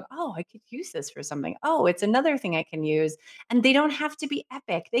stories and going, oh, I could use this for something. Oh, it's another thing I can use. And they don't have to be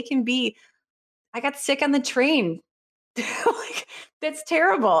epic. They can be, I got sick on the train. Like, that's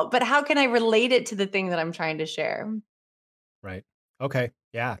terrible. But how can I relate it to the thing that I'm trying to share? Right. Okay.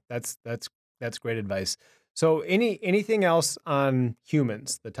 Yeah, that's great advice. So anything else on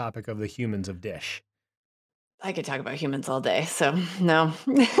humans, the topic of the humans of Dish? I could talk about humans all day, so no.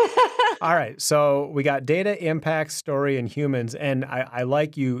 All right. So we got data, impact, story, and humans. And I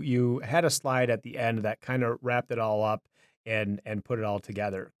like you had a slide at the end that kind of wrapped it all up and put it all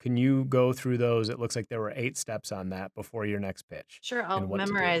together. Can you go through those? It looks like there were 8 steps on that before your next pitch Sure, I'll and what to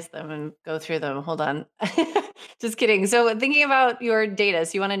do. memorize them and go through them. Hold on. Just kidding. So thinking about your data,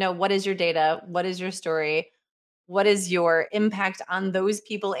 so you want to know what is your data, what is your story, what is your impact on those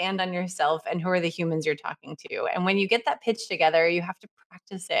people and on yourself, and who are the humans you're talking to. And when you get that pitch together, you have to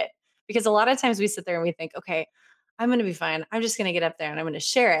practice it because a lot of times we sit there and we think, okay, I'm going to be fine. I'm just going to get up there and I'm going to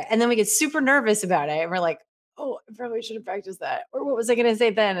share it. And then we get super nervous about it. And we're like, oh, I probably should have practiced that. Or what was I going to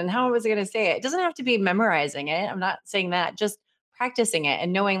say then? And how was I going to say it? It doesn't have to be memorizing it. I'm not saying that, just practicing it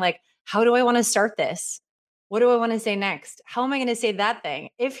and knowing, like, how do I want to start this? What do I want to say next? How am I going to say that thing?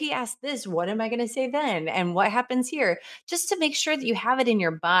 If he asks this, what am I going to say then? And what happens here? Just to make sure that you have it in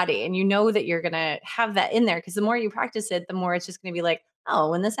your body and you know that you're going to have that in there. Because the more you practice it, the more it's just going to be like,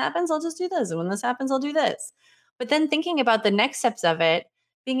 oh, when this happens, I'll just do this. And when this happens, I'll do this. But then thinking about the next steps of it,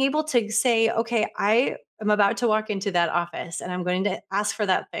 being able to say, okay, I am about to walk into that office and I'm going to ask for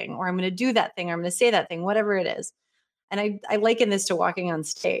that thing, or I'm going to do that thing, or I'm going to say that thing, whatever it is. And I liken this to walking on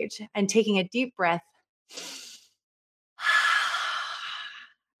stage and taking a deep breath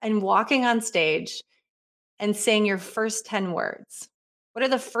and walking on stage and saying your first 10 words. What are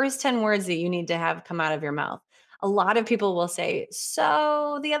the first 10 words that you need to have come out of your mouth? A lot of people will say,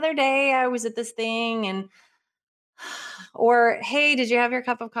 so the other day I was at this thing and or, hey, did you have your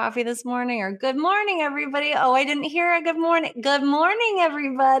cup of coffee this morning? Or good morning, everybody. Oh, I didn't hear a good morning. Good morning,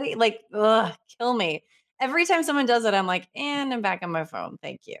 everybody. Like, ugh, kill me. Every time someone does it, I'm like, and I'm back on my phone.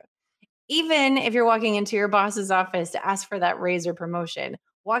 Thank you. Even if you're walking into your boss's office to ask for that raise or promotion,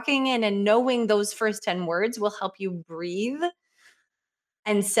 walking in and knowing those first 10 words will help you breathe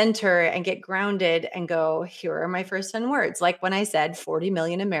and center and get grounded and go, here are my first 10 words. Like when I said 40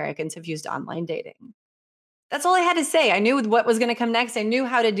 million Americans have used online dating. That's all I had to say. I knew what was going to come next. I knew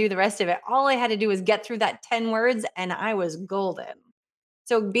how to do the rest of it. All I had to do was get through that 10 words and I was golden.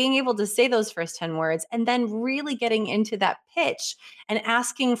 So being able to say those first 10 words and then really getting into that pitch and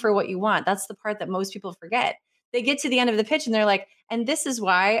asking for what you want. That's the part that most people forget. They get to the end of the pitch and they're like, and this is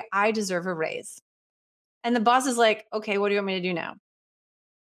why I deserve a raise. And the boss is like, okay, what do you want me to do now?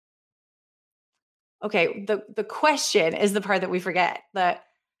 Okay, the question is the part that we forget.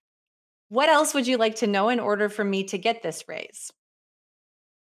 What else would you like to know in order for me to get this raise?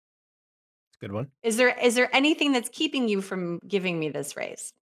 It's a good one. Is there anything that's keeping you from giving me this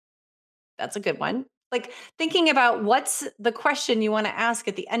raise? That's a good one. Like thinking about what's the question you want to ask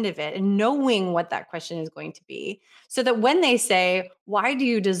at the end of it and knowing what that question is going to be so that when they say, why do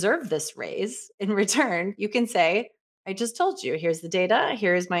you deserve this raise in return? You can say, I just told you, here's the data,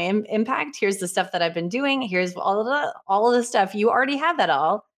 here's my impact, here's the stuff that I've been doing, here's all of the stuff. You already have that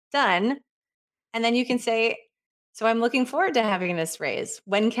all done. And then you can say, so I'm looking forward to having this raise.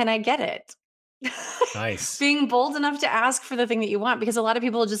 When can I get it? Nice. Being bold enough to ask for the thing that you want, because a lot of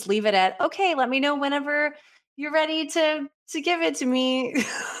people just leave it at, okay, let me know whenever you're ready to give it to me,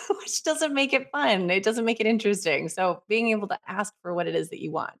 which doesn't make it fun. It doesn't make it interesting. So being able to ask for what it is that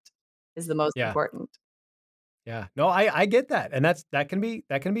you want is the most Yeah. important. Yeah. No, I get that. And that can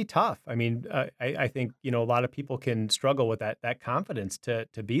be tough. I mean, I think, a lot of people can struggle with that confidence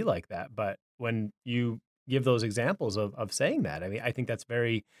to be like that. But when you give those examples of saying that, I mean, I think that's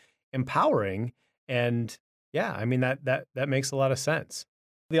very empowering. And yeah, I mean, that makes a lot of sense.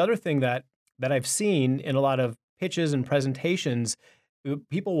 The other thing that I've seen in a lot of pitches and presentations,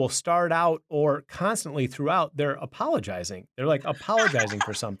 people will start out or constantly throughout, they're apologizing. They're like apologizing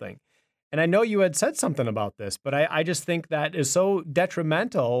for something. And I know you had said something about this, but I just think that is so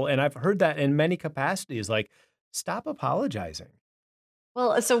detrimental. And I've heard that in many capacities, like, stop apologizing.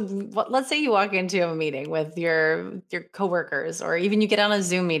 Well, so let's say you walk into a meeting with your coworkers, or even you get on a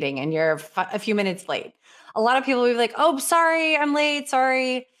Zoom meeting and you're a few minutes late. A lot of people will be like, "Oh, sorry, I'm late.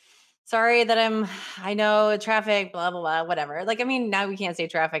 Sorry that I know traffic, blah blah blah, whatever." Like, I mean, now we can't say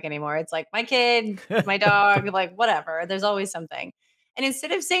traffic anymore. It's like my kid, my dog, like whatever. There's always something. And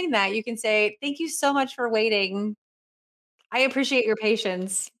instead of saying that, you can say, "Thank you so much for waiting. I appreciate your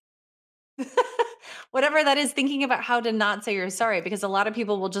patience." Whatever that is, thinking about how to not say you're sorry, because a lot of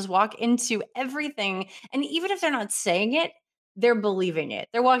people will just walk into everything. And even if they're not saying it, they're believing it.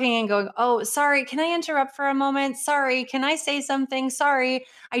 They're walking in going, oh, sorry, can I interrupt for a moment? Sorry, can I say something? Sorry,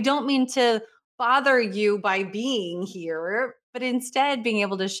 I don't mean to bother you by being here. But instead, being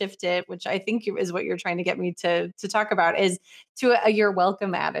able to shift it, which I think is what you're trying to get me to talk about, is to a you're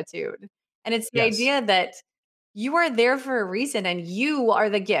welcome attitude. And it's the Yes. idea that You are there for a reason and you are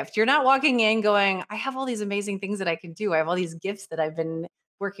the gift. You're not walking in going, I have all these amazing things that I can do. I have all these gifts that I've been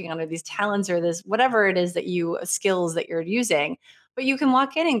working on, or these talents, or this, whatever it is that you, skills that you're using. But you can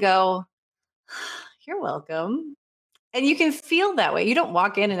walk in and go, you're welcome. And you can feel that way. You don't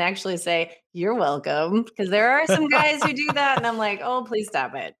walk in and actually say, "You're welcome," because there are some guys who do that, and I'm like, "Oh, please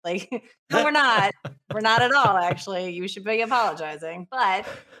stop it." Like, no, we're not. We're not at all, actually. You should be apologizing. But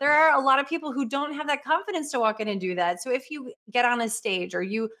there are a lot of people who don't have that confidence to walk in and do that. So if you get on a stage, or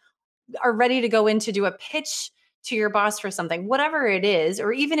you are ready to go in to do a pitch to your boss for something, whatever it is,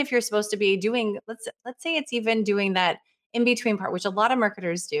 or even if you're supposed to be doing, let's say it's even doing that in between part, which a lot of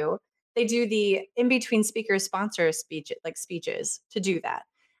marketers do. They do the in between speaker sponsor speech, like speeches, to do that.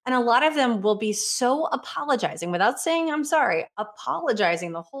 And a lot of them will be so apologizing without saying I'm sorry,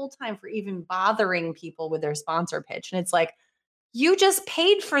 apologizing the whole time for even bothering people with their sponsor pitch. And it's like, you just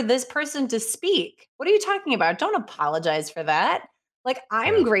paid for this person to speak. What are you talking about? Don't apologize for that. Like,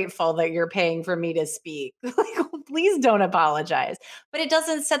 I'm Yeah. grateful that you're paying for me to speak. Like, please don't apologize. But it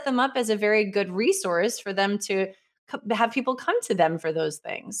doesn't set them up as a very good resource for them to have people come to them for those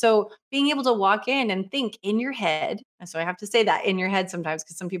things. So, being able to walk in and think in your head, and so I have to say that in your head sometimes,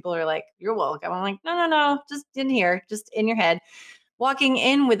 because some people are like, "You're welcome." I'm like, "No, no, no, just in here, just in your head." Walking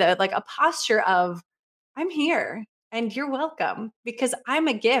in with a posture of, I'm here and you're welcome because I'm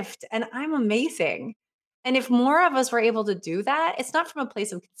a gift and I'm amazing. And if more of us were able to do that, it's not from a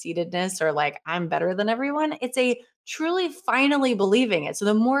place of conceitedness or like I'm better than everyone. It's a truly finally believing it. So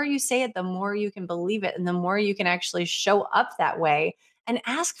the more you say it, the more you can believe it and the more you can actually show up that way and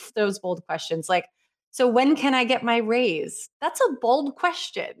ask those bold questions like, so when can I get my raise? That's a bold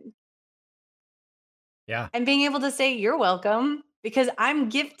question. Yeah. And being able to say, "You're welcome," because I'm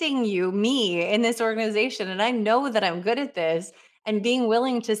gifting you me in this organization, and I know that I'm good at this, and being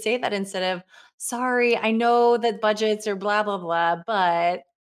willing to say that instead of, "Sorry, I know that budgets are blah, blah, blah, but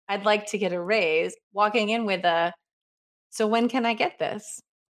I'd like to get a raise," walking in with a, "So when can I get this?"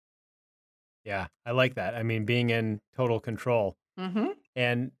 Yeah. I like that. I mean, being in total control. Mhm.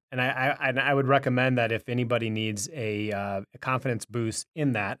 And I would recommend that if anybody needs a confidence boost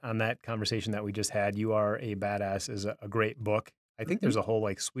in that on that conversation that we just had, "You Are a Badass" is a great book. I think Mhm. there's a whole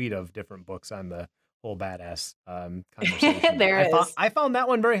like suite of different books on the whole badass conversation, but There I found is. I found that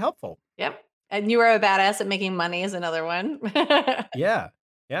one very helpful. Yep. And "You Are a Badass at Making Money" is another one. Yeah,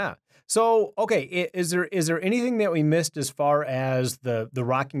 yeah. So okay, is there anything that we missed as far as the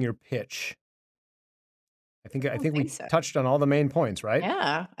rocking your pitch? I think I I don't think think we so. touched on all the main points, right?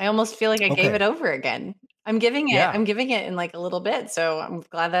 Yeah, I almost feel like I gave it Okay, over again. I'm giving it yeah. I'm giving it in, like, a little bit, so I'm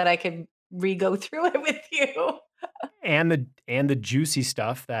glad that I could re-go through it with you. And the juicy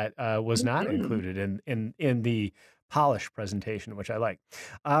stuff that, was not Mhm. included in the polished presentation, which I like.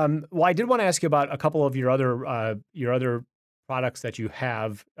 Well, I did wanna ask you about a couple of your other products that you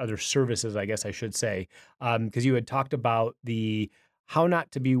have, other services, I guess I should say, because you had talked about the How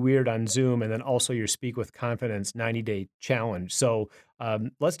Not to Be Weird on Zoom, and then also your Speak with Confidence 90-day challenge. So,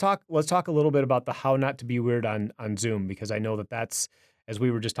 let's talk a little bit about the How Not to Be Weird on Zoom, because I know that that's, as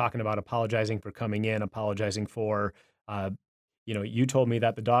we were just talking about, apologizing for coming in, apologizing for, uh, you told me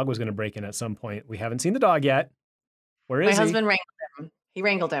that the dog was gonna break in at some point. We haven't seen the dog yet. Where My is he? husband wrangled him. He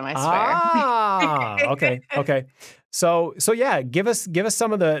wrangled him, I swear. Ah, okay, okay. So yeah, give us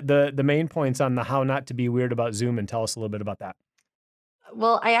some of the main points on the how not to be weird about Zoom, and tell us a little bit about that.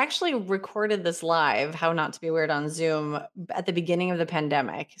 Well, I actually recorded this live, How Not to Be Weird on Zoom, at the beginning of the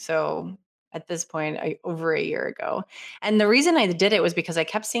pandemic. So at this point, over a year ago. And the reason I did it was because I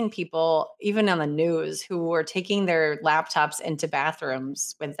kept seeing people, even on the news, who were taking their laptops into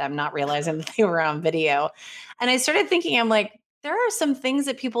bathrooms with them, not realizing that they were on video. And I started thinking, I'm like, there are some things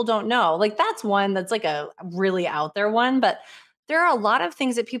that people don't know. Like, that's one that's like a really out there one, but there are a lot of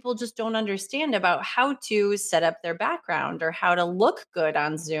things that people just don't understand about how to set up their background or how to look good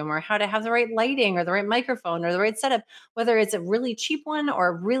on Zoom or how to have the right lighting or the right microphone or the right setup, whether it's a really cheap one or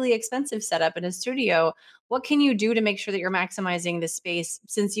a really expensive setup in a studio. What can you do to make sure that you're maximizing the space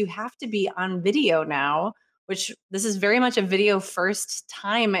since you have to be on video now? Which this is very much a video first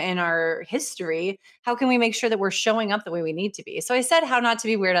time in our history. How can we make sure that we're showing up the way we need to be? So I said how not to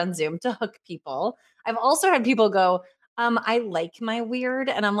be weird on Zoom to hook people. I've also had people go, I like my weird.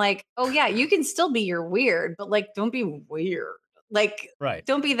 And I'm like, oh yeah, you can still be your weird, but like don't be weird. Like Right,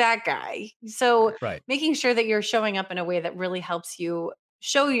 don't be that guy. So right. making sure that you're showing up in a way that really helps you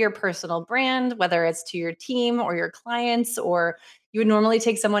show your personal brand, whether it's to your team or your clients, or you would normally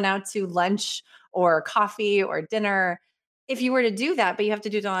take someone out to lunch or coffee or dinner. If you were to do that, but you have to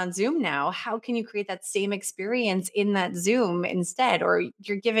do it on Zoom now, how can you create that same experience in that Zoom instead? Or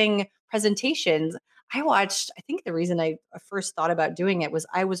you're giving presentations. I think the reason I first thought about doing it was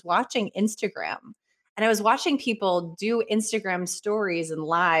I was watching Instagram and I was watching people do Instagram stories and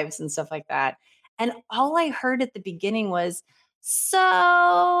lives and stuff like that. And all I heard at the beginning was,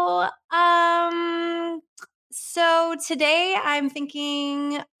 so, so today I'm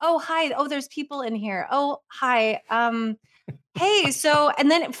thinking, oh, hi. Oh, there's people in here. Oh, hi. Hey, so, and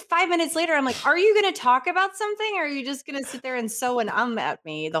then 5 minutes later, I'm like, are you going to talk about something? Or are you just going to sit there and sew an at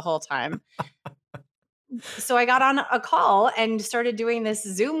me the whole time? So I got on a call and started doing this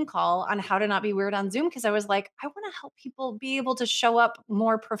Zoom call on how to not be weird on Zoom because I was like, I want to help people be able to show up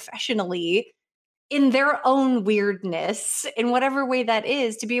more professionally in their own weirdness in whatever way that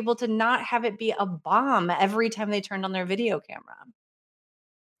is, to be able to not have it be a bomb every time they turned on their video camera.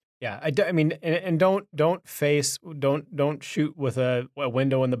 Yeah, I mean, and don't shoot with a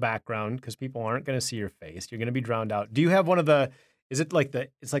window in the background because people aren't going to see your face. You're going to be drowned out. Do you have one of the? Is it like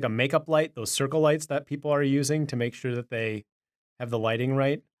it's like a makeup light, those circle lights that people are using to make sure that they have the lighting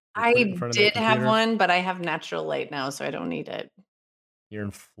right? They put it in I front of their did have computer. one, but I have natural light now, so I don't need it. You're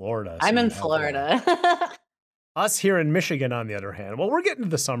in Florida, so I'm you in have one. Florida. Us here in Michigan, on the other hand, well, we're getting to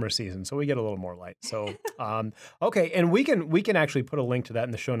the summer season, so we get a little more light. So, okay, and we can actually put a link to that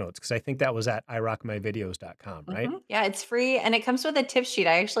in the show notes because I think that was at irockmyvideos.com, right? Yeah, it's free and it comes with a tip sheet.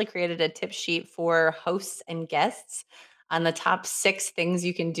 I actually created a tip sheet for hosts and guests on the top 6 things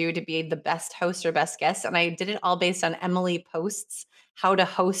you can do to be the best host or best guest. And I did it all based on Emily Post's how to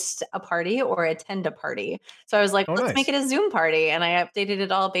host a party or attend a party. So I was like, Oh, let's make nice. it a Zoom party. And I updated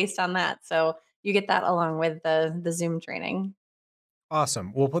it all based on that. So you get that along with the Zoom training.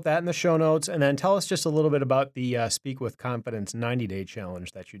 Awesome. We'll put that in the show notes, and then tell us just a little bit about the Speak with Confidence 90-day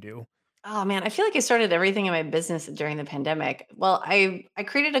challenge that you do. Oh man, I feel like I started everything in my business during the pandemic. Well, I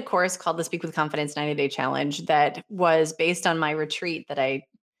created a course called the Speak with Confidence 90-day challenge that was based on my retreat that I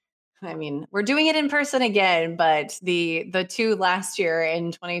mean, we're doing it in person again, but the two last year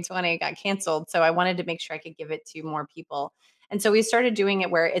in 2020 got canceled, so I wanted to make sure I could give it to more people. And so we started doing it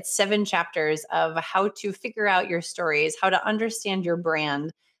where it's 7 chapters of how to figure out your stories, how to understand your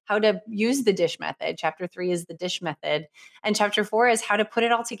brand, how to use the dish method. Chapter 3 is the dish method, and chapter 4 is how to put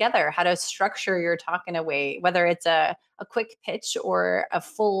it all together, how to structure your talk in a way, whether it's a quick pitch or a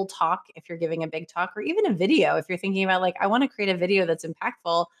full talk if you're giving a big talk, or even a video if you're thinking about like, I want to create a video that's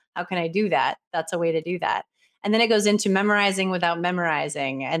impactful. How can I do that? That's a way to do that. And then it goes into memorizing without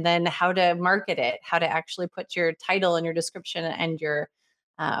memorizing, and then how to market it, how to actually put your title and your description and your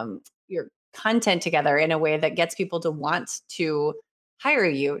content together in a way that gets people to want to hire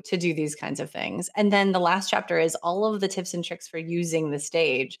you to do these kinds of things. And then the last chapter is all of the tips and tricks for using the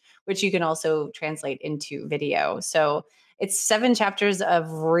stage, which you can also translate into video. So it's 7 chapters of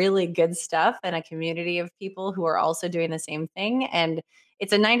really good stuff and a community of people who are also doing the same thing. And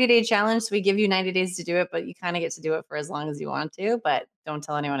it's a 90-day challenge. So we give you 90 days to do it, but you kind of get to do it for as long as you want to. But don't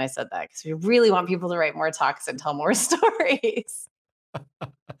tell anyone I said that because we really want people to write more talks and tell more stories.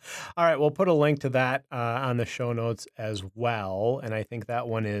 All right, we'll put a link to that on the show notes as well. And I think that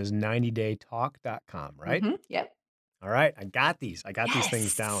one is 90daytalk.com, right? Yep. All right, I got these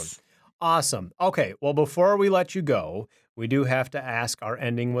things down. Yes. Awesome. Okay, well, before we let you go, we do have to ask our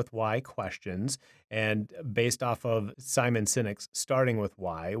ending with why questions. And based off of Simon Sinek's starting with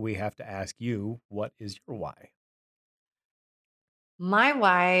why, we have to ask you, what is your why? My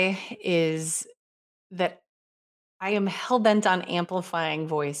why is that I am hell bent on amplifying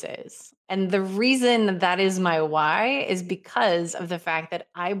voices. And the reason that is my why is because of the fact that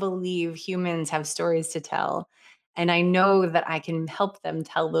I believe humans have stories to tell. And I know that I can help them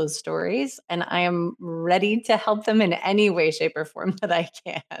tell those stories. And I am ready to help them in any way, shape, or form that I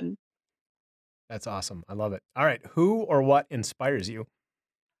can. That's awesome. I love it. All right, who or what inspires you?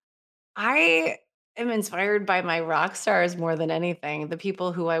 I am inspired by my rock stars more than anything. The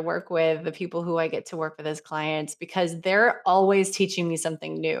people who I work with, the people who I get to work with as clients, because they're always teaching me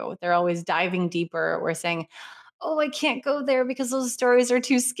something new. They're always diving deeper or saying, oh, I can't go there because those stories are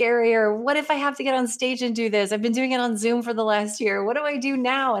too scary. Or what if I have to get on stage and do this? I've been doing it on Zoom for the last year. What do I do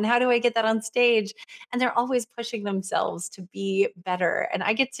now? And how do I get that on stage? And they're always pushing themselves to be better. And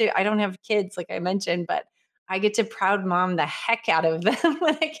I don't have kids, like I mentioned, but I get to proud mom the heck out of them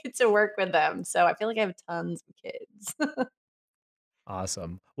when I get to work with them. So I feel like I have tons of kids.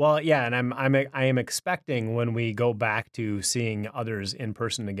 Awesome. Well, yeah, and I am expecting when we go back to seeing others in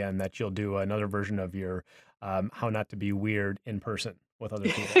person again that you'll do another version of your how not to be weird in person with other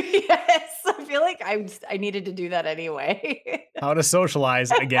people. Yes, I feel like I needed to do that anyway. How to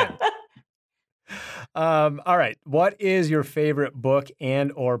socialize again. All right. What is your favorite book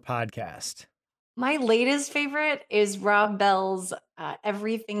and or podcast? My latest favorite is Rob Bell's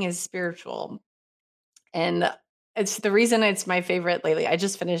Everything is Spiritual. And it's the reason it's my favorite lately. I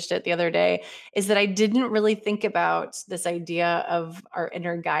just finished it the other day, is that I didn't really think about this idea of our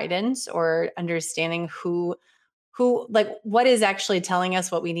inner guidance or understanding who like what is actually telling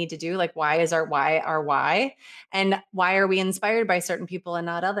us what we need to do, like why is our why, and why are we inspired by certain people and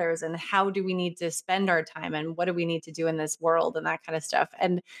not others, and how do we need to spend our time, and what do we need to do in this world, and that kind of stuff.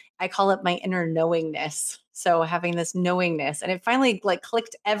 And I call it my inner knowingness. So having this knowingness, and it finally like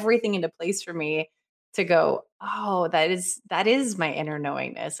clicked everything into place for me to go, oh, that is my inner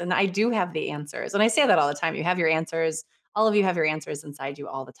knowingness, and I do have the answers. And I say that all the time. You have your answers. All of you have your answers inside you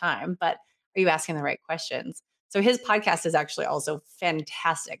all the time, but are you asking the right questions? So his podcast is actually also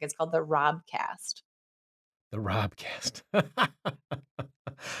fantastic. It's called the Robcast. The Robcast.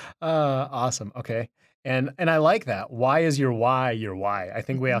 Awesome. Okay. And I like that. Why is your why your why? I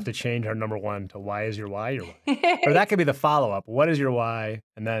think we have to change our number one to why is your why your why? Or that could be the follow-up. What is your why?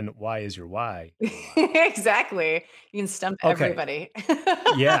 And then why is your why? Exactly. You can stump everybody.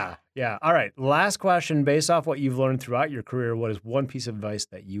 Yeah. All right. Last question. Based off what you've learned throughout your career, what is one piece of advice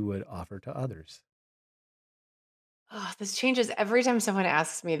that you would offer to others? Oh, this changes every time someone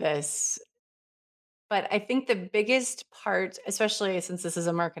asks me this. But I think the biggest part, especially since this is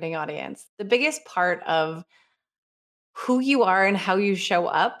a marketing audience, the biggest part of who you are and how you show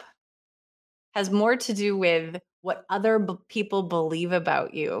up has more to do with what other people believe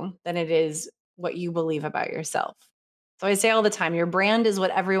about you than it is what you believe about yourself. So I say all the time, your brand is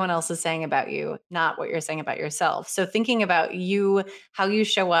what everyone else is saying about you, not what you're saying about yourself. So thinking about you, how you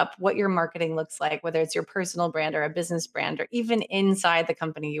show up, what your marketing looks like, whether it's your personal brand or a business brand, or even inside the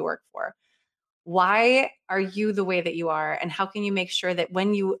company you work for. Why are you the way that you are? And how can you make sure that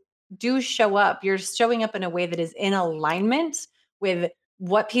when you do show up, you're showing up in a way that is in alignment with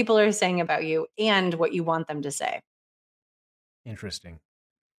what people are saying about you and what you want them to say? Interesting.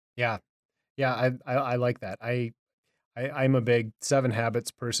 Yeah. I like that. I'm a big 7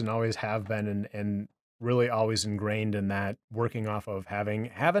 Habits person, always have been, and really always ingrained in that, working off of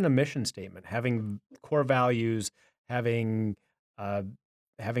having a mission statement, having core values, having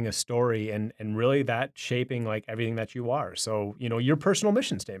a story, and really that shaping like everything that you are. So, your personal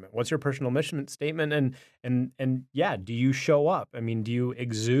mission statement. What's your personal mission statement? And yeah, do you show up? I mean, do you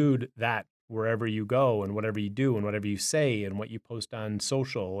exude that wherever you go and whatever you do and whatever you say and what you post on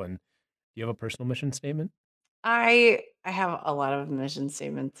social? And do you have a personal mission statement? I have a lot of mission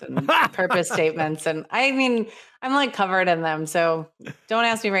statements and purpose statements. And I mean, I'm like covered in them. So don't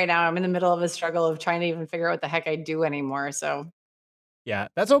ask me right now. I'm in the middle of a struggle of trying to even figure out what the heck I do anymore. So yeah,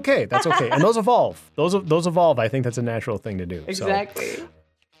 that's okay. That's okay. And those evolve. Those evolve. I think that's a natural thing to do. Exactly. So.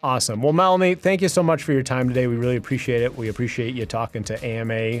 Awesome. Well, Melanie, thank you so much for your time today. We really appreciate it. We appreciate you talking to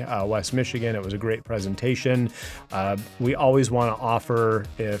AMA West Michigan. It was a great presentation. We always want to offer,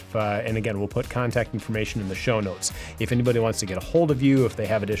 and again, we'll put contact information in the show notes. If anybody wants to get a hold of you, if they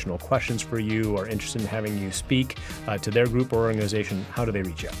have additional questions for you or interested in having you speak to their group or organization, how do they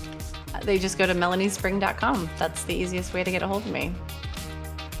reach out? They just go to melaniespring.com. That's the easiest way to get a hold of me.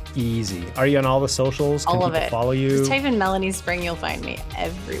 Easy. Are you on all the socials? All of it. Follow you? Just type in Melanie Spring. You'll find me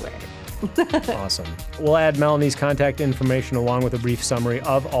everywhere. Awesome. We'll add Melanie's contact information along with a brief summary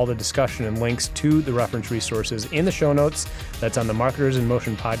of all the discussion and links to the reference resources in the show notes. That's on the Marketers in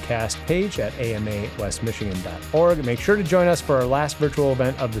Motion podcast page at amawestmichigan.org. Make sure to join us for our last virtual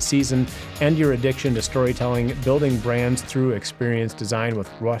event of the season, End Your Addiction to Storytelling, Building Brands Through Experience Design, with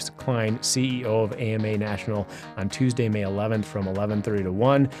Russ Klein, CEO of AMA National, on Tuesday, May 11th from 11:30 to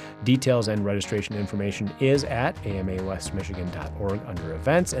 1. Details and registration information is at amawestmichigan.org under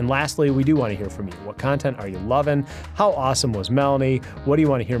events. And lastly, we do want to hear from you. What content are you loving? How awesome was Melanie? What do you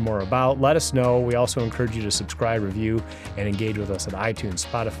want to hear more about? Let us know. We also encourage you to subscribe, review, and engage with us at iTunes,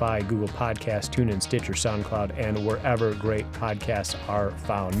 Spotify, Google Podcasts, TuneIn, Stitcher, SoundCloud, and wherever great podcasts are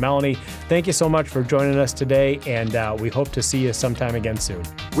found. Melanie, thank you so much for joining us today, and we hope to see you sometime again soon.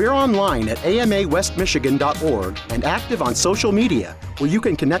 We're online at amawestmichigan.org and active on social media, where you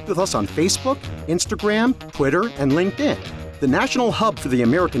can connect with us on Facebook, Instagram, Twitter, and LinkedIn. The national hub for the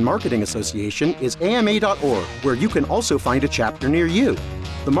American Marketing Association is ama.org, where you can also find a chapter near you.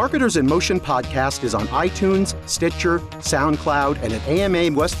 The Marketers in Motion podcast is on iTunes, Stitcher, SoundCloud, and at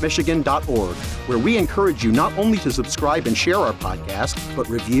amawestmichigan.org, where we encourage you not only to subscribe and share our podcast, but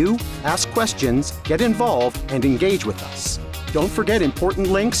review, ask questions, get involved, and engage with us. Don't forget, important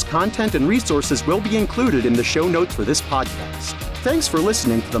links, content, and resources will be included in the show notes for this podcast. Thanks for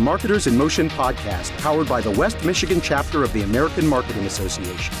listening to the Marketers in Motion podcast, powered by the West Michigan chapter of the American Marketing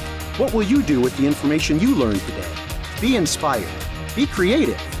Association. What will you do with the information you learned today? Be inspired, be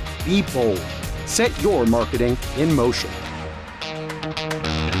creative, be bold. Set your marketing in motion.